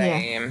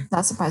 Same. Yeah,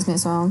 that surprised me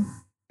as well.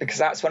 Because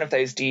that's one of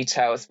those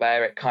details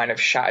where it kind of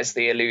shatters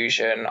the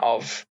illusion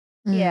of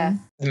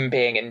them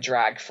being in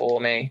drag for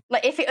me.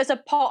 Like, if it was a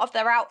part of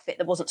their outfit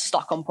that wasn't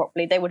stuck on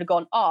properly, they would have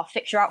gone,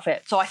 fix your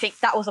outfit. So I think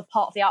that was a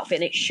part of the outfit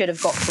and it should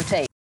have got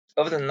critiqued.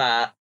 Other than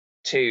that,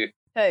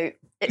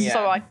 it's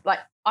so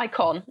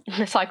icon.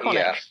 It's iconic.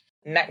 Yeah.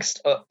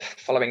 Next up,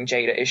 following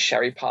Jada, is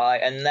Sherry Pie.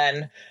 And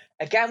then,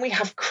 again, we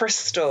have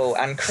Crystal.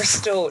 And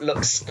Crystal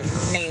looks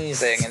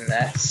amazing in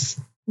this.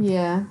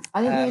 Yeah.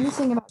 I think the only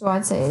thing about what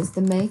I'd say is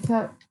the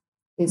makeup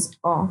is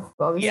off.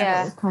 But obviously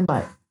it's kind of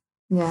like,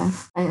 I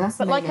think that's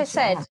the like I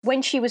said,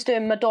 when she was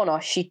doing Madonna,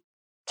 she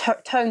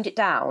toned it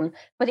down.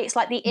 But it's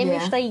like the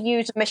image they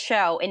use of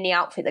Michelle in the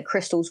outfit that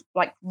Crystal's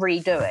like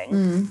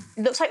redoing.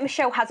 It looks like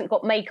Michelle hasn't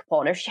got makeup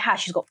on. If she has,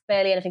 she's got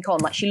barely anything on.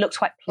 Like she looks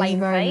quite plain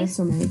face.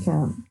 Very little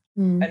makeup.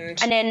 And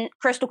then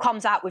Crystal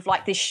comes out with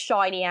like this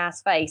shiny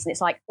ass face, and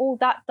it's like,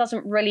 that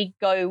doesn't really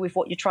go with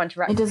what you're trying to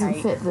replicate. It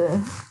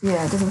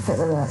doesn't fit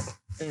the look.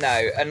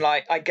 No, and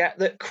like I get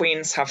that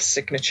queens have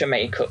signature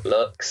makeup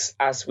looks,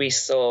 as we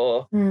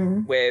saw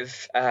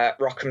with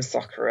Rock'em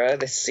Sakura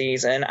this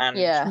season,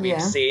 and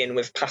we've seen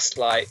with past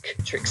like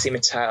Trixie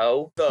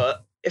Mattel.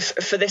 But if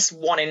for this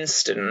one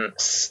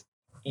instance,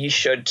 you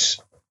should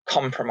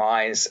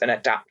compromise and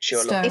adapt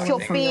your look. If you're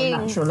being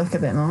natural look a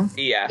bit more,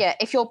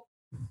 if you're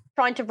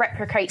trying to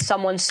replicate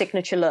someone's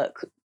signature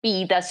look,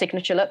 be their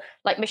signature look.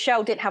 Like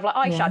Michelle didn't have like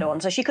eyeshadow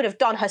on, so she could have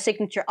done her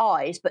signature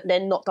eyes but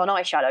then not done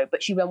eyeshadow,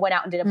 but she went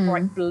out and did a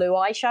bright blue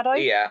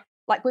eyeshadow.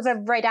 Like with a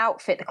red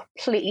outfit,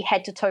 completely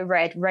head to toe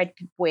red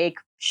wig,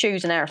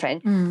 shoes and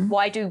everything.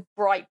 Why do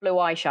bright blue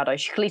eyeshadow?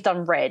 She could have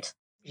done red.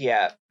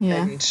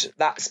 And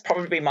that's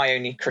probably my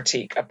only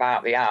critique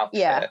about the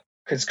outfit,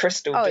 because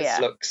Crystal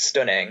does look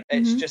stunning.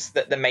 It's just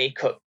that the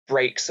makeup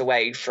breaks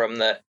away from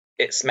that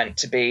it's meant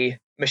to be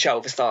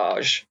Michelle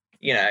Visage.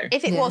 You know,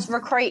 if it was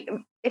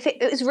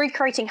it was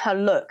recreating her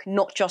look,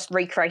 not just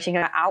recreating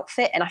her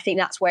outfit, and I think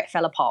that's where it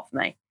fell apart for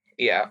me.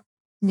 Yeah.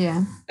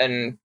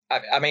 And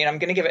I mean, I'm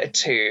going to give it a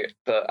 2,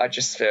 but I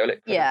just feel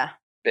it could have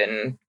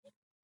been.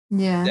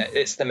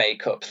 It's the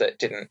makeup that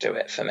didn't do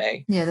it for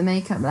me. Yeah, the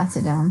makeup let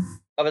it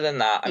down. Other than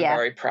that, I'm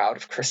very proud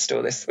of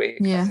Crystal this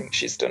week. I think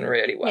she's done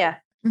really well.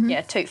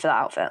 Toot for that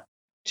outfit.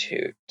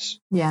 Toot.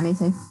 Yeah, me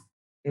too.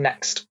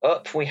 Next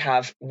up, we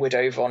have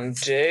Widow Von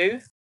Du.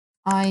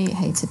 I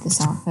hated this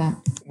outfit.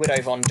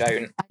 Widow Von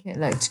Don't. I think it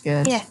looked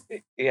good.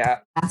 Yeah.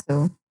 At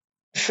all.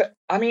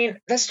 I mean,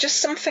 there's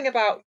just something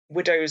about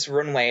Widow's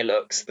runway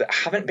looks that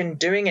haven't been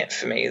doing it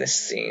for me this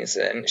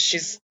season.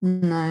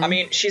 I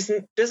mean, she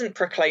doesn't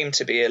proclaim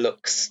to be a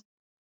looks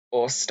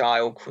or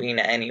style queen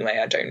anyway,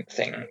 I don't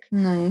think.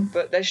 No.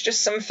 But there's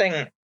just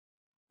something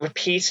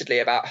repeatedly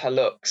about her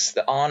looks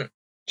that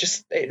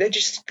they're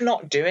just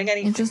not doing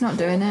anything. It's just not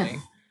doing it.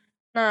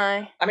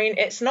 No. I mean,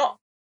 it's not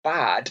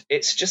bad.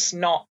 It's just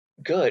not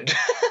good.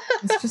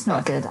 It's just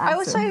not good. I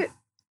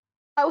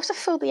also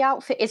feel the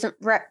outfit isn't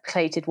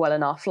replicated well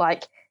enough.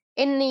 Like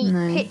in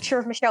the picture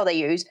of Michelle they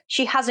use,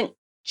 she's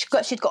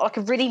got like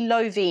a really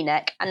low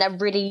V-neck and a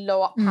really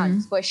low up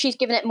pants, where she's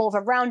given it more of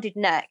a rounded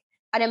neck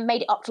and then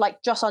made it up to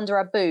like just under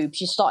her boobs.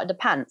 She started the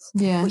pants,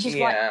 which is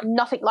like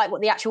nothing like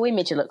what the actual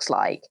image looks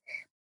like.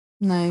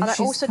 No, and I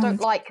also don't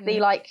like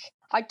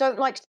I don't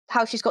like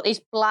how she's got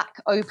these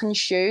black open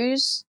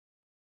shoes.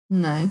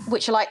 No,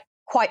 which are like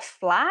quite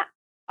flat.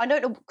 I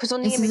don't know, because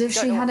on the image, as if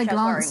she had a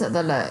glance at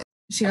the look.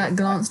 She like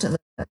glanced at the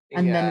look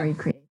and then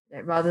recreated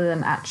it rather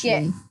than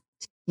actually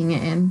taking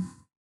it in.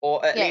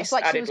 Or at least it's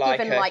like she was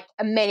given like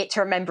a minute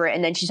to remember it,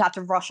 and then she's had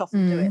to rush off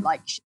and do it.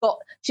 Like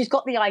she's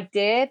got the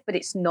idea, but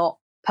it's not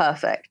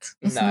perfect.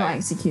 It's not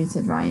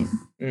executed right.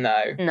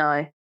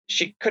 No.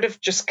 She could have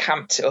just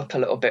camped it up a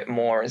little bit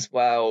more as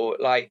well.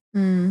 Like,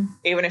 even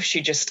if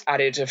she just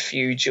added a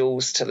few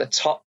jewels to the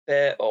top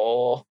bit,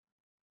 or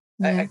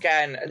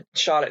again,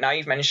 Charlotte, now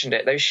you've mentioned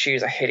it, those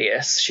shoes are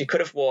hideous. She could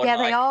have worn. Yeah,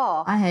 they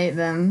are. I hate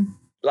them.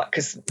 Like,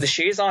 because the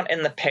shoes aren't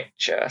in the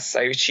picture,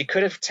 so she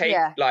could have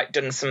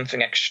done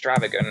something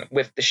extravagant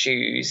with the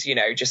shoes,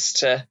 just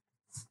to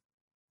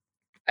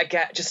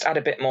just add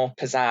a bit more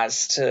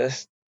pizzazz to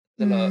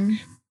the look.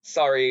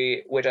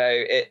 Sorry, Widow,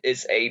 it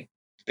is a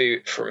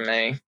boot from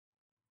me.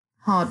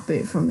 Hard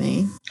boot from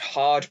me.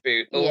 Hard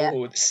boot.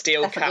 Oh, the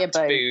steel capped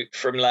boot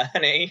from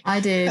Lernie. I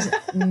did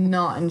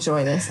not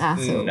enjoy this at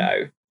all.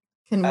 No.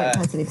 Couldn't wait for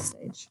her to leave the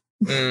stage.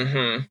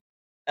 Mm-hmm.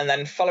 And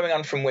then following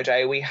on from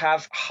Widow, we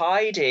have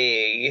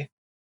Heidi,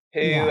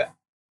 who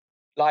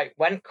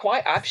went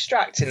quite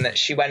abstract in that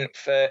she went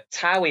for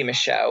Towie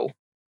Michelle.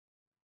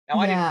 Now,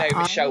 I didn't know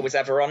Michelle was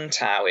ever on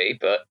Towie,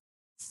 but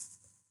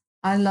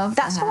I love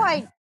that's who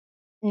I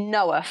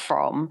know her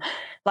from.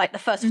 Like, the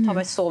first time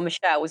I saw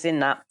Michelle was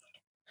in that.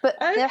 But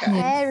the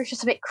hair is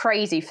just a bit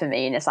crazy for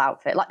me in this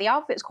outfit. Like, the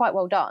outfit's quite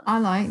well done. I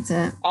liked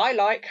it. I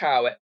like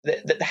how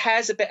the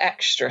hair's a bit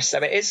extra, so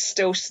it is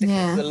still sticking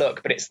to the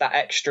look, but it's that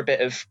extra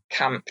bit of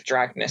camp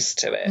dragness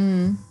to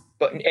it.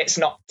 But it's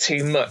not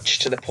too much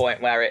to the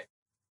point where it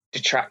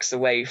detracts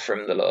away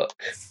from the look.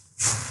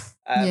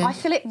 I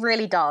feel it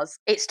really does.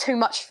 It's too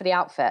much for the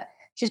outfit.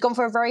 She's gone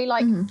for a very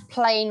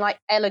plain,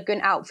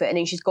 elegant outfit, and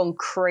then she's gone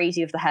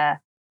crazy with the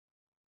hair.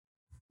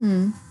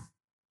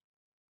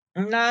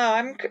 No,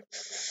 I'm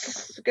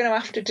going to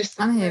have to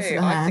disagree. I'm here for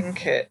the hair. I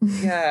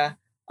think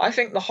I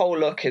think the whole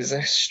look is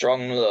a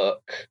strong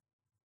look.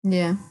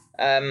 Yeah.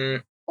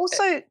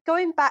 Also,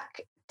 going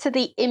back to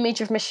the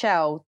image of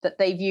Michelle that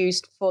they've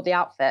used for the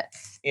outfit.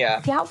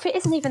 Yeah. The outfit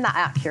isn't even that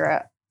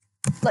accurate.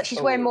 Like,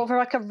 she's wearing more of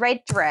a red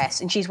dress,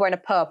 and she's wearing a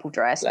purple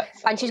dress,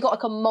 and she's got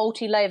a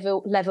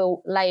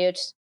multi-level layered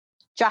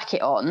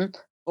jacket on,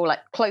 or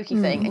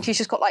cloaky thing, and she's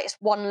just got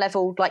one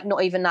level,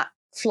 not even that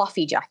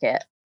fluffy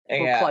jacket.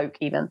 Or cloak,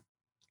 even.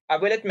 I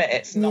will admit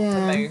it's not the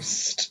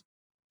most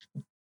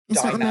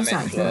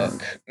dynamic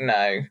look.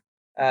 No.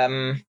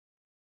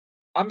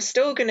 I'm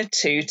still going to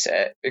toot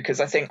it because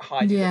I think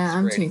Heidi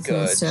looks really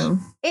good. Still.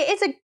 It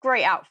is a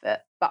great outfit,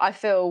 but I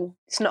feel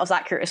it's not as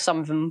accurate as some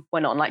of them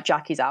went on, like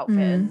Jackie's outfit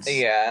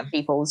and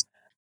people's.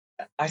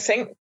 I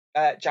think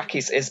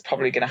Jackie's is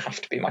probably going to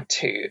have to be my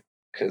toot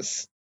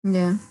because.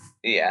 Yeah.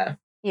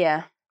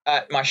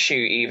 My shoe,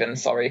 even.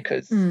 Sorry,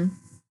 because.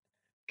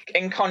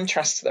 In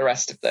contrast to the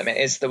rest of them, it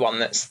is the one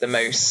that's the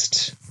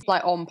most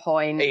on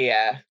point.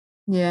 Yeah.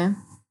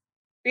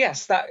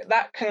 Yes,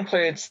 that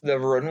concludes the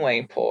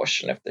runway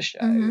portion of the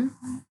show.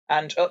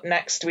 And up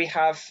next we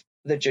have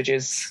the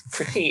judges'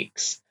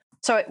 critiques.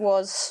 So it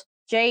was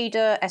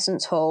Jada,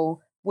 Essence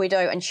Hall,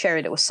 Widow, and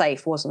Sherry that was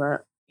safe, wasn't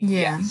it?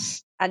 Yeah.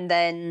 Yes. And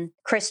then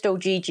Crystal,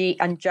 Gigi,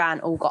 and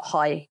Jan all got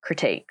high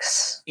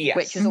critiques. Yes.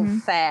 Which is all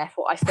fair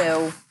for what I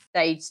feel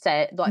they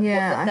said,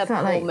 their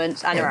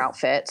performance and their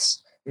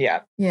outfits.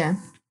 Yeah. Yeah.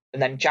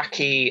 And then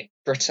Jackie,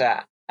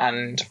 Britta,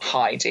 and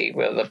Heidi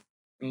were the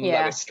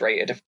lowest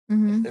rated of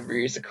the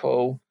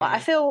musical. I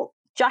feel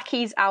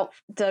Jackie's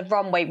the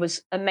runway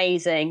was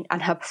amazing,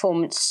 and her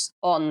performance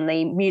on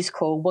the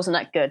musical wasn't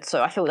that good,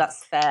 so I feel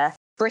that's fair.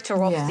 Britta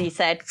obviously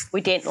said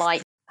we didn't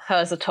like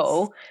hers at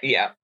all.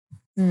 Yeah.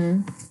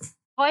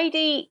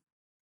 Heidi,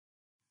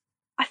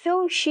 I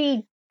feel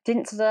she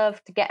didn't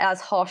deserve to get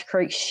as harsh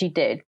critiques as she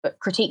did, but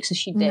critiques as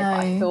she did,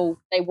 I feel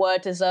they were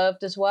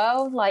deserved as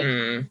well.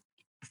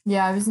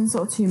 Yeah, I was in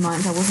sort of two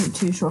minds. I wasn't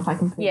too sure if I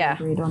completely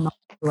agreed or not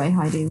the way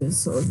Heidi was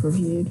sort of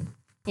reviewed.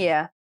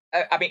 Yeah.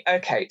 I mean,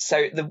 okay,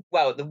 so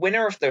the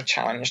winner of the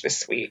challenge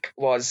this week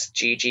was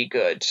Gigi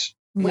Goode.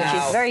 Which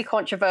is very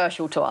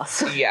controversial to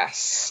us.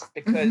 Yes,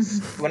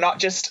 because we're not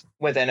just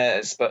within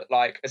us, but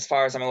as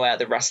far as I'm aware,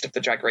 the rest of the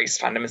Drag Race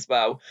fandom as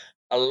well.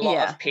 a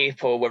lot of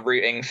people were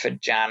rooting for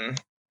Jan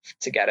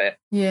to get it.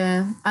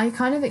 Yeah, I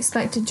kind of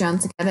expected Jan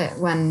to get it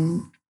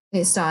when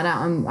it started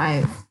out, and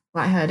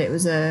I heard it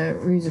was a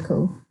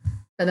musical.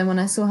 But then when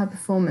I saw her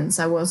performance,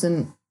 I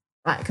wasn't,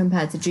 like,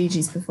 compared to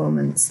Gigi's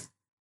performance,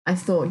 I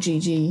thought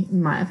Gigi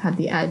might have had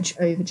the edge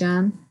over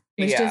Jan,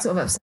 which did sort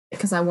of upset me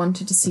because I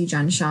wanted to see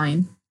Jan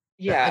shine.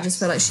 Yeah. I just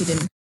feel like she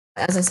didn't,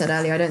 as I said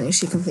earlier, I don't think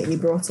she completely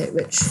brought it,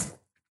 which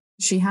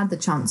she had the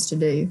chance to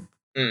do.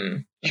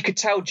 You could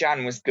tell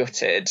Jan was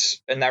gutted,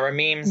 and there are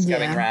memes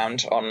going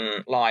around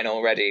online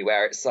already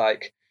where it's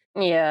like,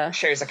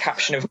 shows a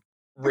caption of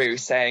Rue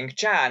saying,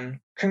 Jan,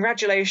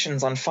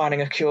 congratulations on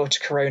finding a cure to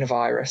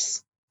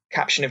coronavirus.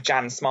 Caption of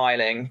Jan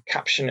smiling,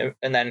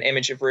 and then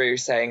image of Rue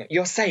saying,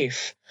 you're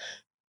safe.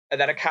 And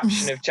then a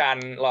caption of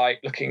Jan, like,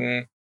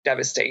 looking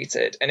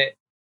devastated. And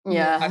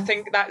I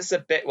think that's a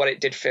bit what it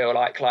did feel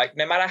like. Like,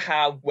 no matter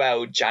how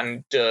well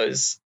Jan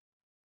does,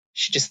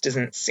 she just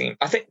doesn't seem...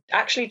 I think,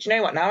 actually, do you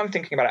know what? Now I'm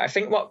thinking about it, I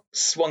think what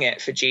swung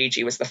it for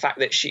Gigi was the fact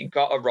that she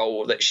got a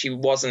role that she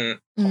wasn't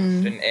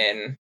confident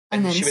in.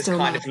 And she was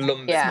kind of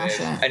lumbered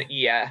with. And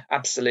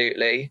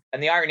absolutely.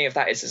 And the irony of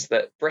that is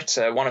that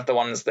Britta, one of the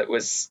ones that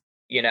was,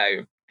 you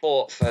know,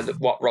 fought for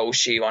what role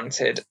she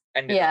wanted,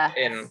 ended up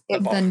in the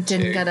bottom then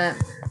didn't get it.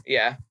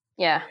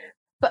 Yeah.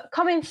 But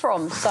coming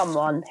from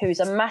someone who's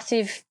a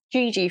massive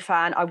Gigi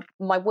fan,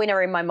 my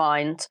winner in my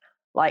mind,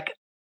 like,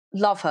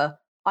 love her.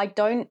 I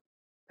don't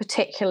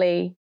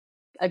particularly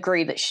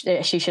agree that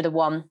she should have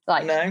won.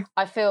 Like, no.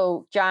 I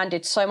feel Jan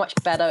did so much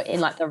better in,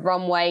 like, the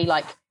runway.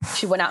 Like,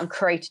 she went out and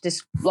created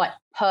this, like,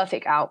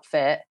 perfect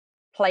outfit,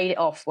 played it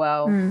off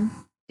well,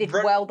 did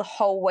well the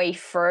whole way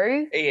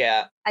through.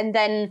 Yeah. And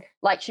then,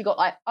 like, she got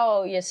like,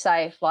 oh, you're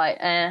safe. Like,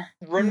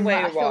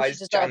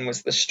 runway-wise, Jan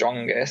was the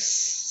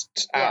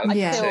strongest out of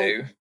the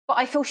two. But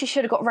I feel she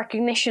should have got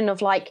recognition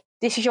of, like,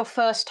 this is your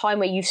first time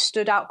where you've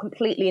stood out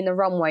completely in the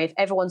runway. If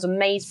everyone's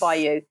amazed by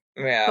you.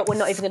 Yeah. But we're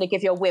not even going to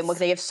give you a win. We're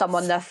going to give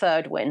someone their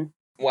third win.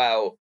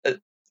 Well,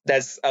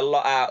 there's a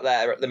lot out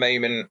there at the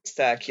moment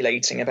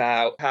circulating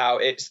about how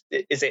is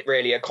it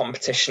really a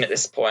competition at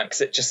this point?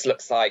 Because it just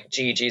looks like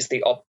Gigi's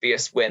the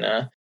obvious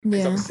winner.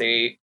 Because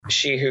obviously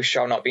she who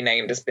shall not be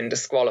named has been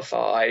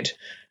disqualified.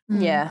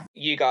 Yeah.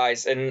 You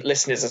guys and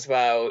listeners as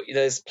well,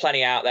 there's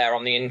plenty out there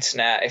on the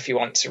internet if you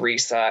want to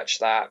research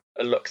that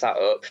and look that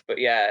up. But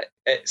yeah,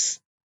 it's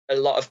a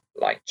lot of,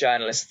 like,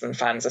 journalists and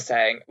fans are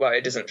saying, well,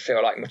 it doesn't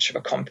feel like much of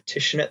a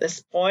competition at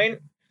this point.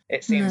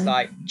 It seems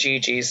like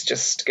Gigi's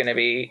just going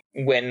to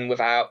win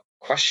without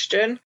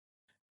question.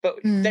 But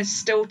there's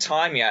still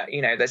time yet.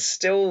 You know, there's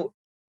still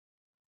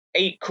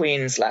 8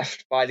 queens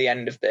left by the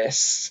end of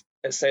this.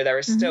 So there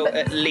are still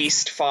at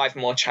least 5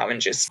 more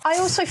challenges. I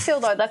also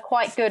feel, though, they're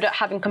quite good at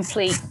having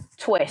complete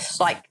twists.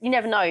 Like, you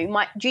never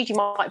know. Gigi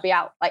might be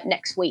out, like,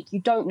 next week. You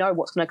don't know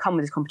what's going to come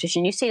with this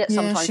competition. You see that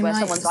sometimes where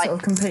someone's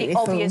like the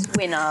obvious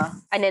winner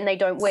and then they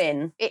don't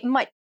win. It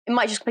might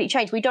just completely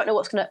change. We don't know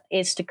what's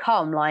is to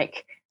come.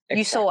 Like,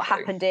 you saw what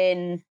happened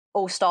in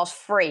All Stars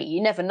 3.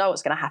 You never know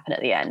what's going to happen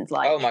at the end.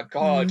 Like, oh my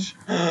god.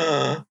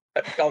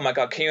 Oh my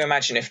god, can you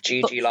imagine if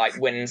Gigi, like,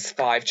 wins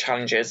 5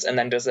 challenges and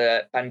then does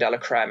a Bandela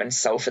Creme and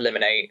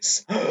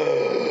self-eliminates?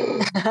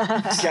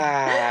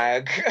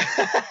 Gag.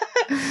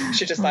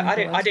 She's just like,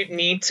 I don't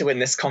need to win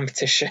this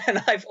competition.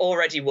 I've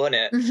already won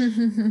it.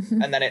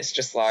 And then it's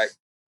just like,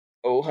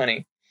 oh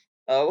honey.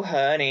 Well,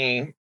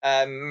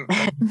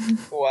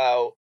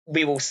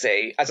 we will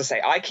see. As I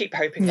say, I keep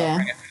hoping they'll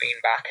bring a queen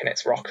back and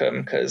it's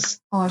Rockham, because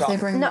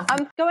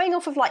I'm going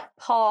off of, like,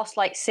 past,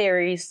 like,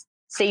 seasons,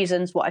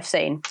 what I've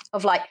seen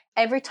of, like,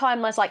 every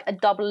time there's, like, a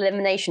double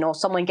elimination or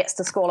someone gets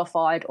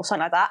disqualified or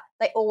something like that,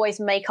 they always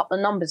make up the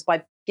numbers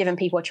by giving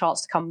people a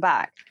chance to come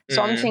back.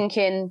 So I'm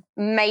thinking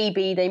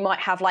maybe they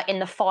might have, like, in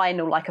the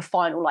final, like, a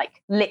final,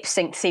 like, lip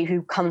sync to see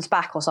who comes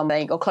back or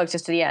something, or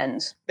closest to the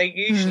end. They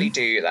usually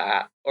do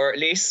that, or at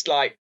least,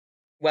 like,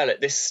 well,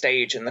 at this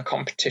stage in the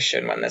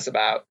competition, when there's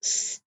about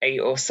 8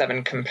 or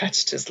 7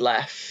 competitors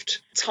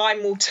left,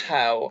 time will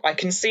tell. I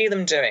can see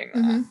them doing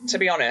that. To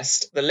be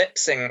honest, the lip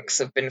syncs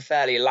have been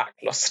fairly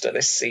lackluster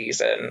this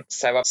season,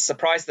 so I'm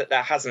surprised that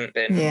there hasn't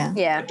been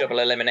a double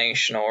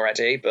elimination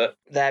already, but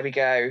there we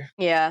go.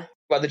 Yeah.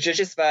 Well, the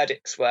judges'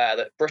 verdicts were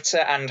that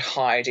Britta and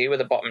Heidi were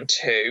the bottom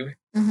 2,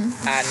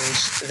 and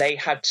they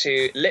had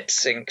to lip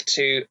sync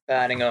to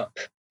Burning Up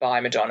by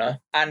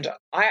Madonna. And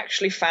I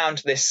actually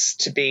found this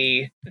to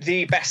be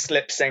the best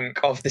lip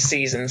sync of the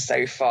season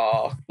so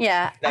far.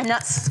 Yeah, and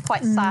that's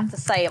quite sad to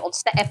say on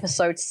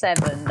episode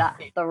 7 that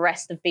the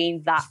rest have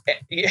been that.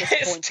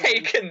 It's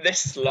taken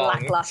this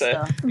long.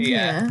 Lackluster.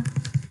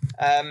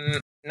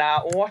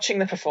 Now, watching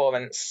the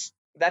performance,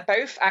 they're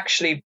both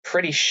actually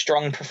pretty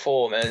strong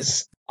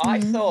performers. I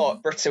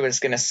thought Britta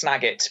was going to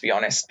snag it, to be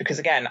honest, because,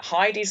 again,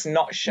 Heidi's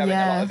not showing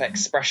a lot of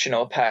expression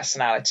or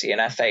personality in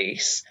her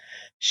face.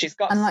 She's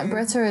got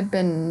Britta had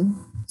been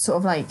sort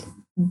of, like,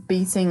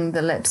 beating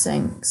the lip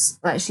syncs.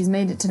 Like, she's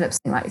made it to lip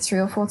sync, like, 3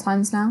 or 4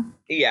 times now.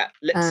 Yeah,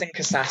 lip sync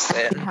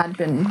assassin. Had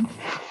been,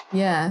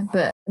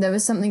 but there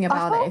was something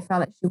about it. I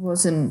felt like she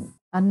wasn't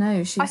I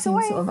know, she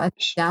seems sort of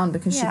down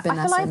because she'd been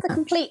there so much. I feel like the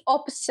complete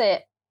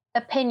opposite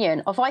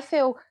opinion of, I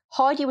feel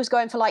Heidi was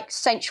going for like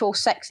sensual,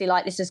 sexy,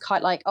 like this is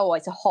kind of like, oh,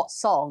 it's a hot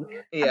song.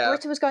 Yeah. And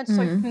Britta was going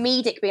so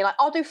comedic, being like,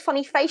 I'll do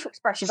funny facial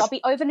expressions, I'll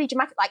be overly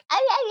dramatic, like,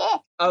 yeah.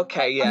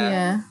 Okay,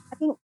 yeah. I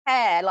didn't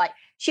care. Like,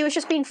 she was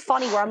just being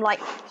funny, where I'm like,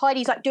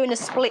 Heidi's like doing the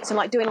splits and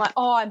like doing like,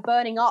 oh, I'm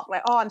burning up,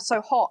 like, oh, I'm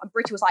so hot. And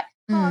Britta was like,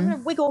 oh, I'm going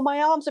to wiggle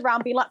my arms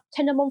around, being like,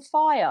 pretend I'm on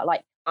fire.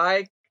 Like,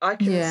 I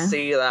can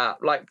see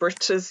that. Like,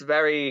 Britta's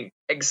very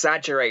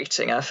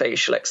exaggerating her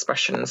facial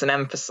expressions and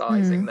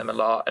emphasising them a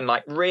lot, and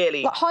like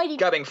really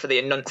going for the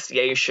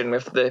enunciation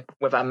with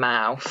her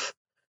mouth.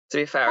 To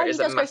be fair, Heidi it is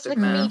a massive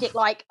comedic,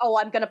 like, oh,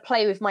 I'm going to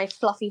play with my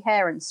fluffy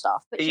hair and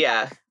stuff. But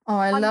yeah. Oh,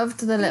 I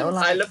loved the little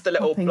like. I love the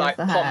little like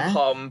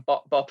pom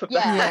bop of the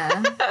hair.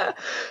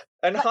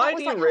 And but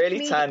Heidi like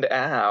really turned it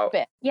out.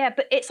 Yeah,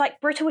 but it's like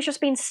Britta was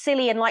just being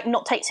silly and like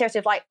not take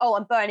seriously, like, oh,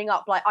 I'm burning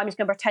up, like I'm just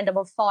going to pretend I'm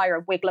on fire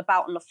and wiggle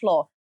about on the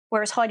floor.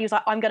 Whereas Heidi was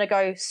like, I'm going to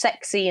go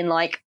sexy and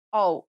like,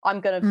 oh,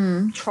 I'm going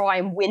to try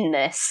and win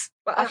this.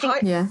 But I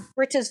think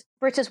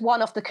Britta's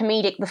won off the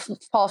comedic the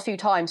past few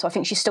times, so I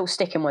think she's still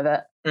sticking with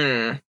it.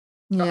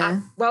 Yeah.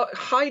 Well,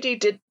 Heidi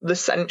did the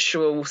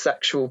sensual,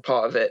 sexual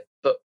part of it,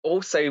 but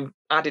also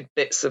added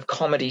bits of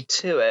comedy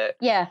to it.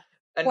 Yeah.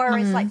 And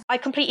whereas, like, I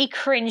completely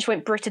cringed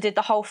when Britta did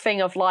the whole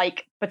thing of,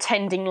 like,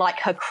 pretending like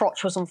her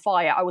crotch was on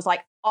fire. I was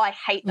like, I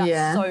hate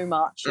that so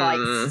much. Like,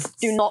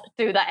 do not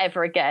do that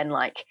ever again.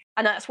 Like,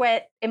 and that's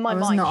where, in my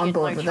mind, not on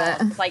board with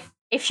it. Like,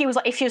 if she was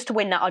to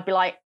win that, I'd be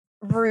like,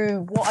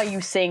 Rue, what are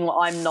you seeing what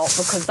I'm not?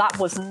 Because that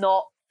was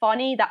not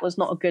funny. That was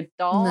not a good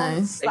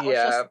dance. No. That was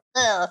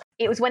just,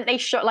 it was when they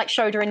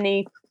showed her in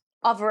the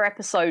other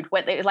episode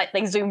where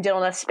they zoomed in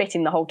on her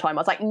spitting the whole time.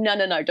 I was like, no,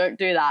 don't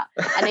do that.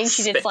 And then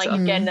she did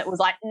something again that was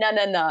like, no.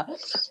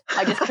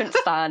 I just couldn't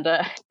stand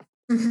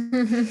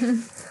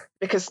it.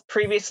 Because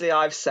previously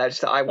I've said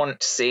that I want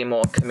to see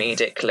more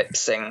comedic lip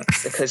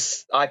syncs,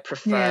 because I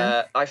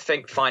prefer, I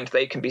find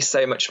they can be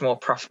so much more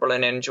profitable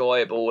and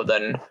enjoyable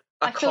than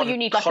I feel you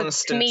need like a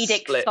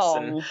comedic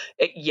song.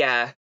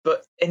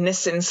 But in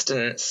this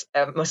instance,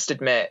 I must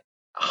admit,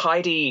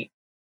 Heidi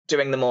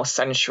doing the more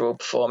sensual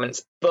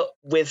performance, but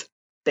with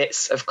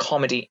bits of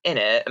comedy in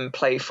it and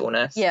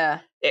playfulness. Yeah.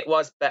 It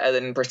was better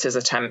than Britta's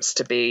attempts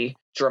to be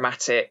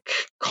dramatic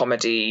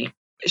comedy.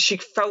 She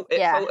felt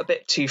a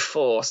bit too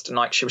forced, and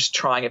like she was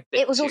trying a bit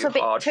it was too also a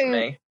bit hard too for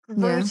me.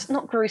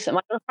 Not gruesome.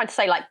 I was trying to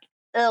say like,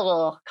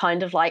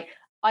 kind of like,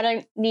 I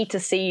don't need to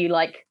see you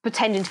like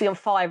pretending to be on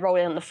fire,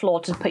 rolling on the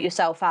floor to put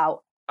yourself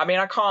out. I mean,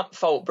 I can't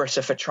fault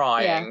Britta for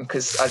trying,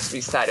 because as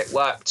we said, it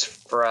worked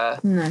for her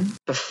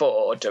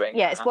before doing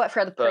that. It's worked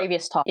for her the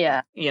previous time.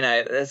 Yeah. You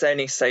know, there's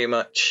only so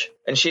much.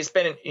 And she's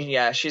been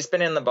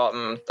in the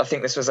bottom. I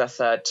think this was her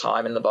third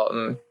time in the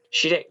bottom.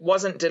 She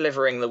wasn't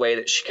delivering the way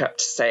that she kept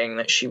saying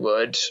that she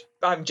would.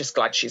 I'm just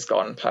glad she's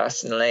gone,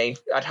 personally.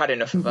 I'd had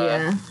enough of her.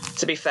 Yeah.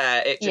 To be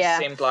fair, it just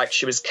seemed like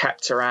she was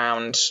kept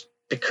around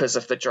because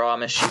of the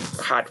drama she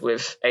had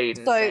with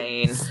Aidan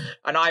Zane.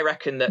 And I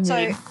reckon that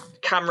the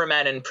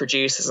cameramen and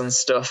producers and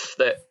stuff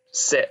that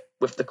sit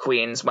with the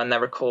Queens when they're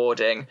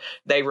recording,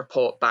 they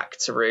report back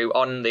to Rue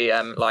on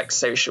the like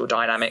social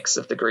dynamics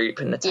of the group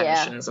and the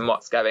tensions and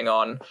what's going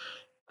on.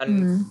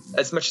 And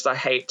as much as I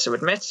hate to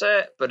admit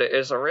it, but it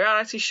is a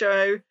reality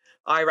show,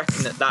 I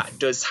reckon that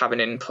does have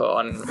an input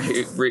on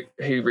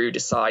who Rue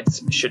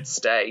decides should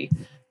stay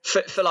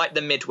for like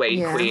the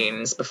midway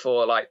Queens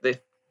before like the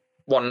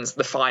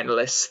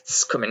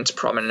finalists come into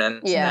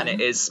prominence. And then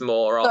it is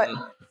more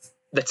on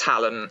the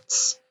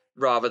talents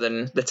rather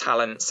than the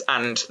talents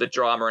and the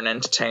drama and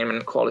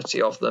entertainment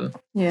quality of them.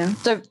 Yeah.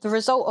 So the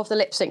result of the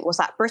lip sync was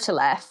that Britta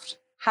left.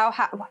 How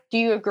do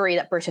you agree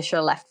that Britta should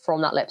have left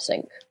from that lip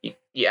sync?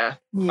 Yeah.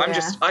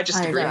 I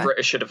just agree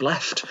Britta should have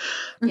left.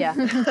 Yeah.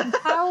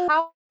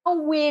 How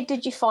weird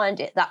did you find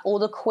it that all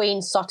the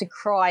Queens started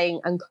crying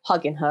and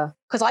hugging her?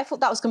 Because I thought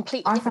that was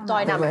completely different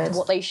dynamic to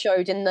what they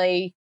showed in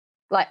the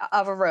like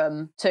other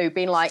room too,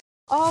 being like,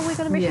 oh, we're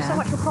going to miss you so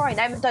much for crying.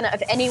 They haven't done it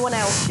of anyone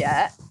else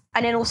yet.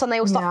 And then all of a sudden they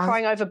all start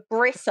crying over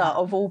Britta,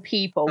 of all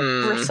people.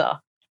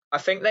 Britta. I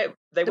think they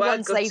were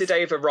gutted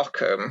over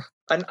Rockham.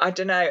 And I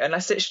don't know,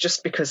 unless it's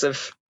just because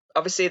of,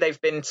 obviously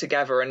they've been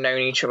together and known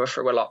each other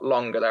for a lot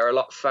longer. They're a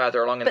lot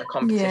further along in the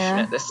competition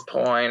at this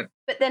point.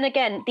 But then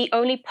again, the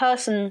only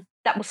person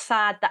that was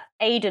sad that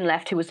Aidan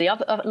left, who was the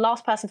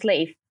last person to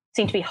leave,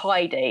 seemed to be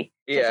Heidi.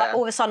 So it's like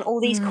all of a sudden all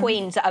these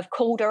Queens that have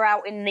called her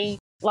out in the,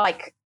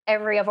 like,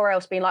 every other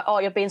else being like, oh,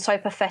 you're being so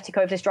pathetic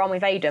over this drama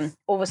with Aidan,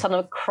 all of a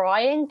sudden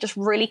crying, just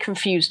really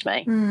confused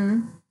me.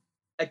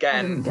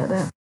 Again,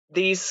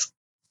 these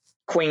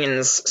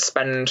Queens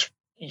spend,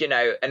 you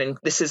know, and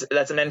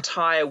there's an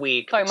entire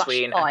week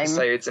between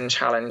episodes and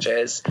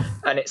challenges,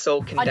 and it's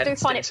all condensed. I do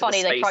find it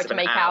funny they tried to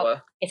make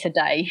out it's a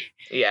day.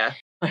 Yeah.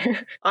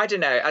 I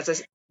don't know, as a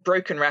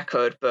broken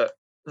record, but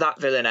that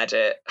villain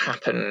edit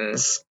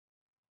happens.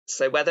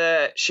 So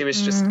whether she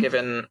was just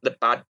given the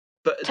bad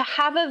But to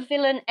have a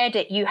villain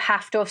edit, you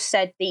have to have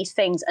said these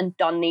things and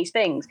done these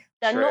things.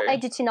 They're not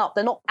editing up.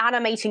 They're not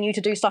animating you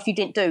to do stuff you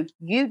didn't do.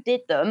 You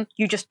did them.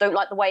 You just don't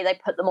like the way they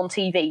put them on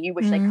TV. You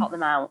wish they cut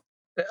them out.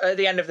 At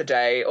the end of the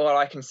day, all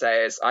I can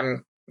say is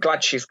I'm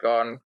glad she's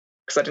gone,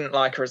 because I didn't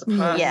like her as a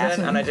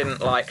person and I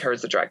didn't like her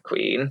as a drag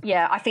queen.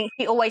 Yeah, I think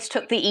she always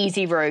took the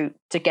easy route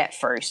to get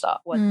through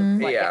stuff.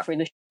 Get through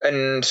the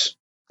and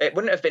it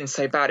wouldn't have been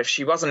so bad if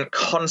she wasn't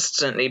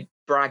constantly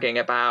bragging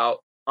about,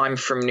 I'm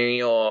from New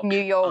York,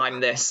 I'm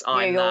this,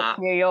 I'm that,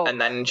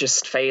 and then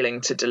just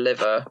failing to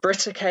deliver.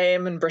 Britta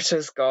came and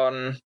Britta's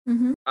gone.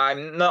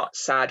 I'm not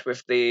sad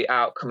with the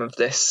outcome of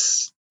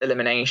this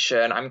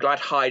elimination. I'm glad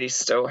Heidi's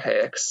still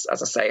here, because,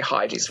 as I say,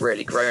 Heidi's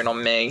really grown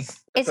on me.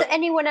 Is there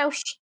anyone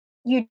else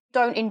you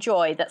don't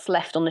enjoy that's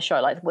left on the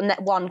show? Like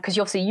one, because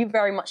obviously you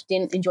very much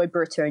didn't enjoy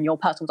Britta and your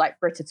person was like,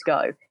 Britta to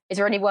go. Is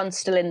there anyone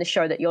still in the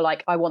show that you're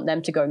like, I want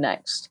them to go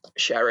next?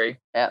 Sherry.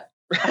 Yeah.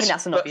 I think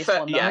that's an obvious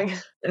one, though. Yeah.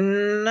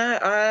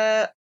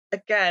 No,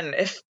 again,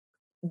 if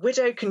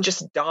Widow can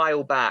just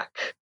dial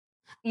back.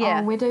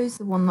 Yeah. Widow's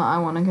the one that I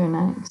want to go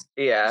next.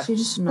 Yeah. She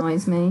just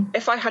annoys me.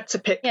 If I had to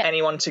pick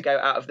anyone to go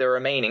out of the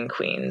remaining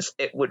queens,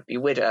 it would be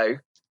Widow.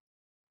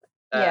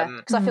 Yeah,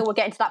 because I feel we're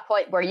getting to that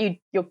point where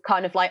you're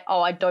kind of like, oh,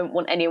 I don't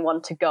want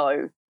anyone to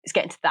go. It's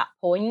getting to that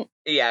point.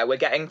 Yeah, we're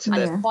getting to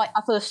I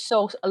feel there's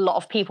still a lot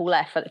of people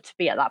left for it to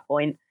be at that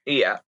point.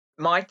 Yeah.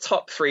 My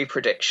top 3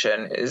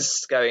 prediction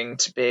is going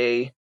to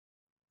be,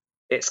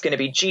 it's going to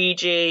be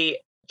Gigi,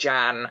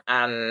 Jan,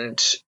 and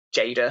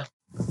Jada.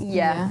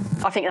 Yeah,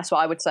 I think that's what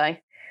I would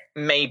say.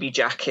 Maybe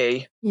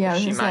Jackie. Yeah,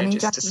 she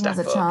manages to step up.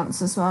 Has a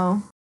chance as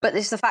well. But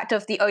it's the fact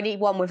of the only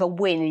one with a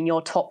win in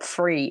your top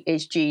 3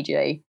 is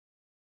Gigi.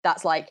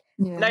 That's like...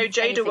 Yeah. No,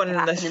 Jada won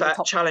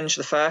the challenge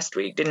the first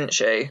week, didn't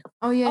she?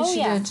 Oh, yeah,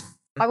 she did.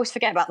 I always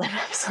forget about them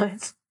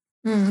episodes.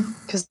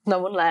 Because no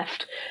one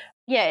left.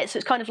 Yeah, so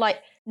it's kind of like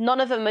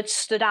none of them had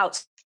stood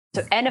out,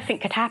 so anything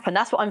could happen.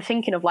 That's what I'm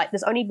thinking of. Like,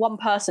 there's only one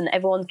person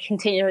everyone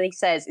continually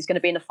says is going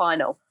to be in the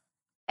final.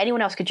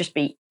 Anyone else could just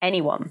be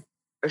anyone.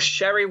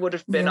 Sherry would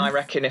have been, I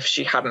reckon, if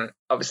she hadn't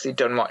obviously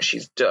done what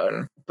she's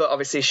done. But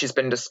obviously she's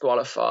been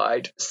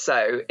disqualified.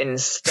 So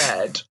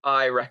instead,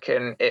 I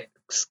reckon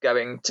it's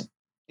going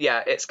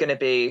to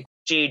be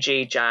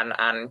Gigi, Jan,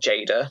 and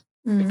Jada.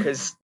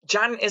 Because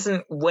Jan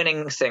isn't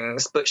winning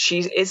things, but she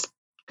is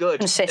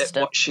good at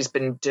what she's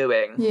been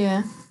doing.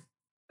 Yeah.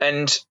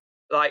 And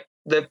like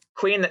the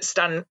queen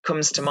that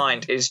comes to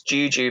mind is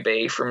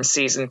Jujubee from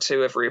season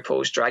 2 of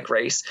RuPaul's Drag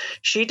Race.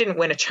 She didn't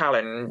win a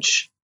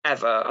challenge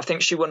ever. I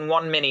think she won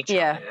one mini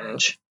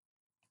challenge,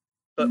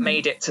 but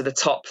made it to the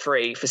top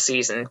 3 for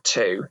season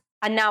 2.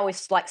 And now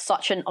is like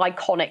such an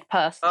iconic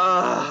person.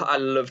 I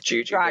love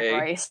Jujubee.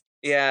 Drag Race.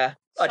 Yeah.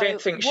 So I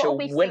don't think she'll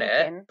win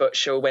it, but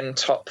she'll win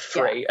top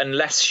 3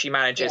 unless she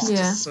manages to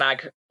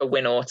snag a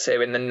win or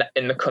 2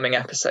 in the coming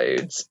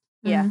episodes.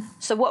 Yeah.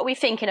 So what are we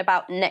thinking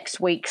about next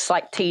week's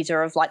like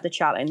teaser of like the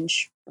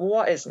challenge?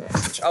 What is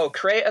next? Oh,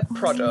 create a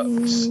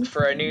product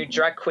for a new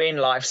drag queen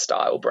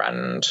lifestyle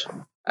brand.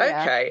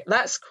 Okay,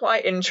 that's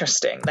quite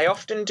interesting. They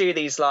often do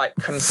these like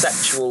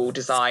conceptual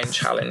design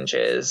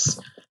challenges.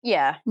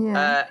 Yeah.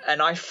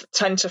 And I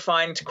tend to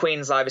find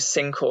queens either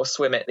sink or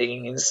swim at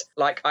these.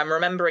 Like, I'm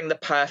remembering the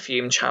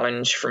perfume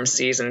challenge from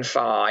season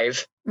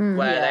 5, where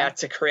they had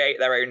to create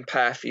their own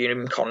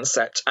perfume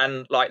concept,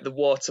 and like the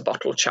water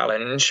bottle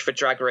challenge for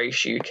Drag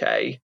Race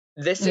UK.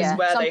 This is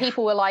where some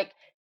people were like,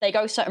 they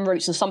go certain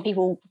routes, and some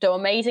people do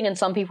amazing, and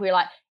some people are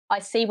like, I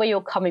see where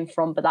you're coming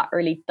from, but that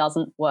really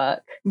doesn't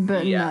work.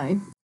 But no.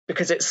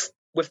 Because it's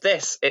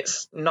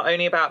not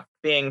only about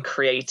being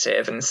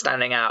creative and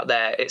standing out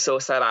there, it's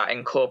also about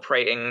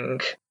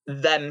incorporating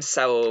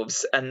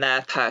themselves and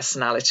their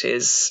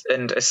personalities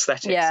and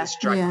aesthetics as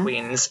drag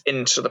queens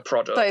into the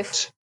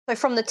product. So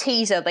from the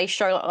teaser, they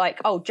show like,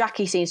 oh,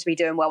 Jackie seems to be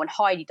doing well and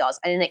Heidi does.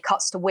 And then it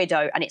cuts to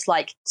Widow and it's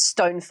like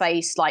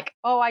stone-faced, like,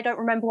 oh, I don't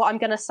remember what I'm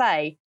going to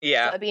say.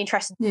 Yeah. So it'd be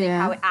interesting to see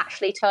how it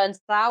actually turns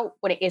out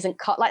when it isn't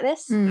cut like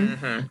this.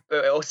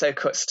 But it also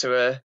cuts to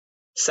a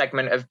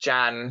segment of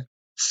Jan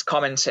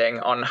commenting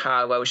on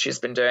how well she's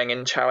been doing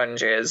in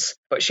challenges,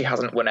 but she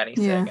hasn't won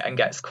anything and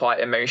gets quite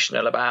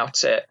emotional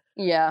about it.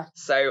 Yeah.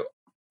 So,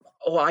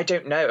 I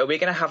don't know. Are we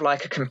going to have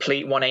like a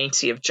complete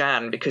 180 of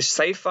Jan? Because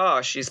so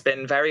far she's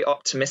been very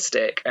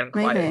optimistic and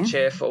quite a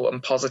cheerful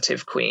and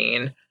positive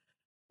queen.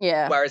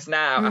 Yeah. Whereas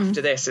now,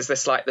 after this, is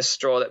this like the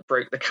straw that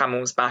broke the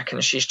camel's back,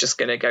 and she's just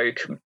going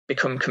to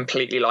become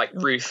completely like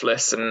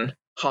ruthless and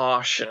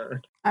harsh.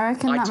 And I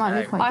reckon that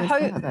might be quite good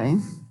for her, though.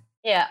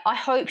 Yeah, I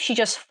hope she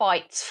just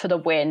fights for the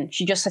win.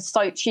 She just needs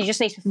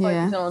to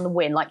focus on the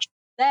win. Like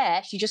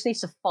she just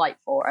needs to fight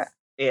for it.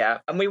 Yeah,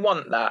 and we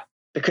want that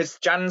because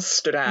Jan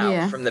stood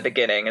out from the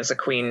beginning as a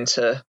queen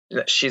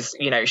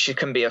she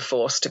can be a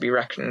force to be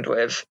reckoned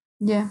with.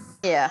 Yeah.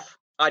 Yeah.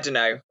 I don't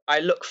know.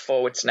 I look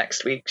forward to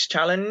next week's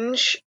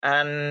challenge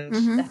and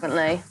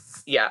definitely.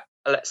 Yeah,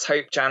 let's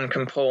hope Jan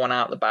can pull one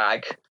out the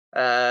bag.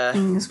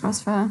 Fingers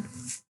crossed for her.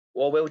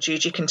 Or will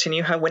Gigi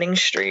continue her winning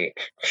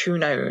streak? Who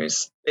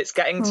knows? It's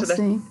getting to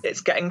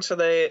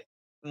the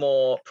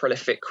more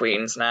prolific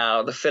queens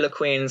now. The filler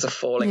queens are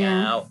falling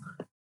out,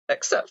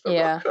 except for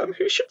Rockham,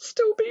 who should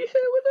still be here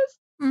with us.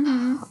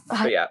 Mm-hmm.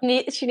 But yeah,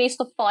 she needs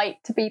to fight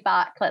to be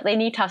back. Like, they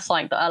need to have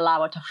something that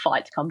allow her to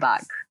fight to come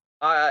back.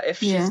 If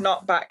she's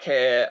not back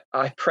here,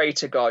 I pray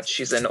to God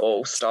she's in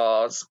All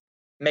Stars.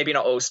 Maybe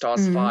not All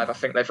Stars 5. I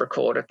think they've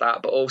recorded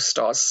that, but All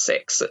Stars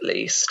 6 at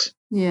least.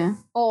 Yeah.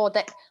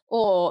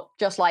 Or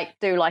just like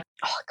do like,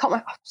 I can't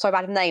remember, so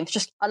bad with names.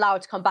 Just allow her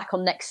to come back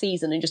on next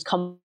season and just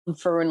come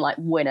through and like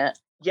win it.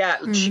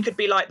 Yeah, she could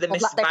be like the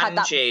Miss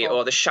Vanjie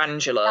or the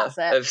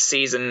Shangela of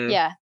season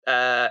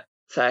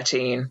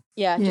 13.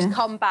 Yeah, just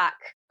come back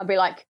and be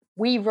like,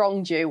 we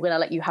wronged you, we're going to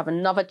let you have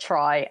another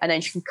try, and then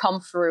she can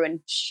come through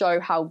and show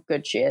how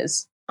good she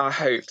is. I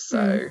hope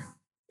so.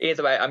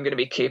 Either way, I'm going to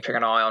be keeping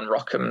an eye on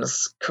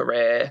Rockham's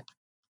career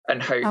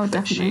and hope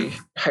that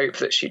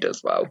she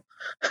does well.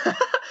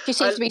 She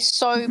seems to be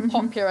so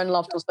popular and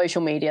loved on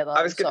social media, though.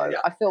 I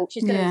feel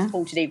she's going to be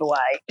supported either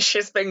way.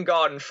 She's been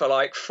gone for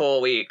like 4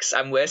 weeks,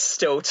 and we're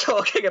still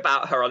talking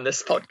about her on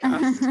this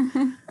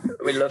podcast.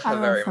 We love her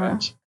very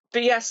much.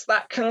 But yes,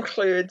 that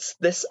concludes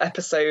this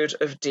episode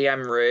of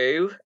DM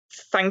Roo.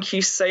 Thank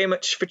you so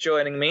much for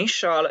joining me,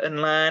 Charlotte and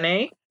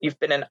Lani. You've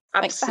been an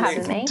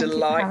absolute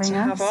delight to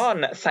have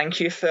on. Thank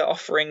you for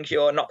offering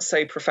your not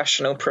so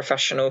professional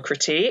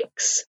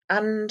critiques.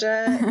 And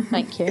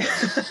thank you.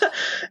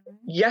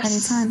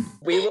 Yes, anytime.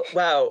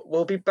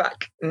 We'll be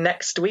back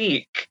next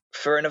week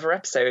for another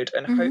episode,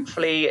 and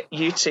hopefully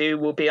you two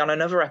will be on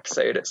another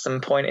episode at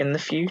some point in the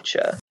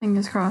future.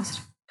 Fingers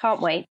crossed.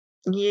 Can't wait.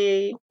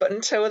 Yeah, but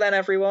until then,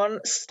 everyone,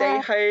 stay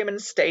home and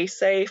stay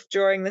safe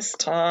during this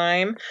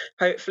time.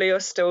 Hopefully you're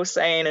still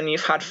sane and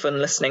you've had fun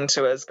listening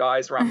to us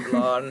guys ramble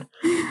on.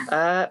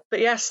 But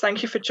yes,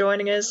 thank you for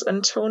joining us.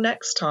 Until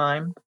next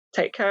time,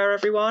 take care,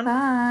 everyone.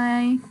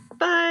 Bye.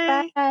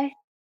 Bye. Bye.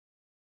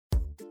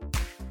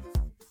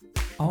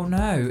 Oh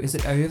no, is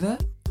it over?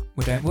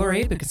 Well, don't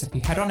worry, because if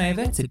you head on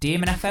over to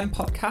DMNFM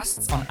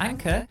Podcasts on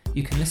Anchor,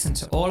 you can listen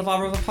to all of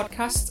our other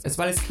podcasts, as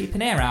well as keep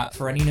an ear out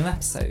for any new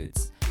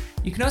episodes.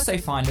 You can also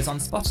find us on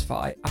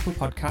Spotify, Apple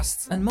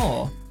Podcasts, and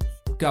more.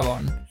 Go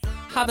on,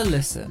 have a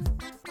listen.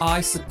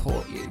 I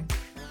support you.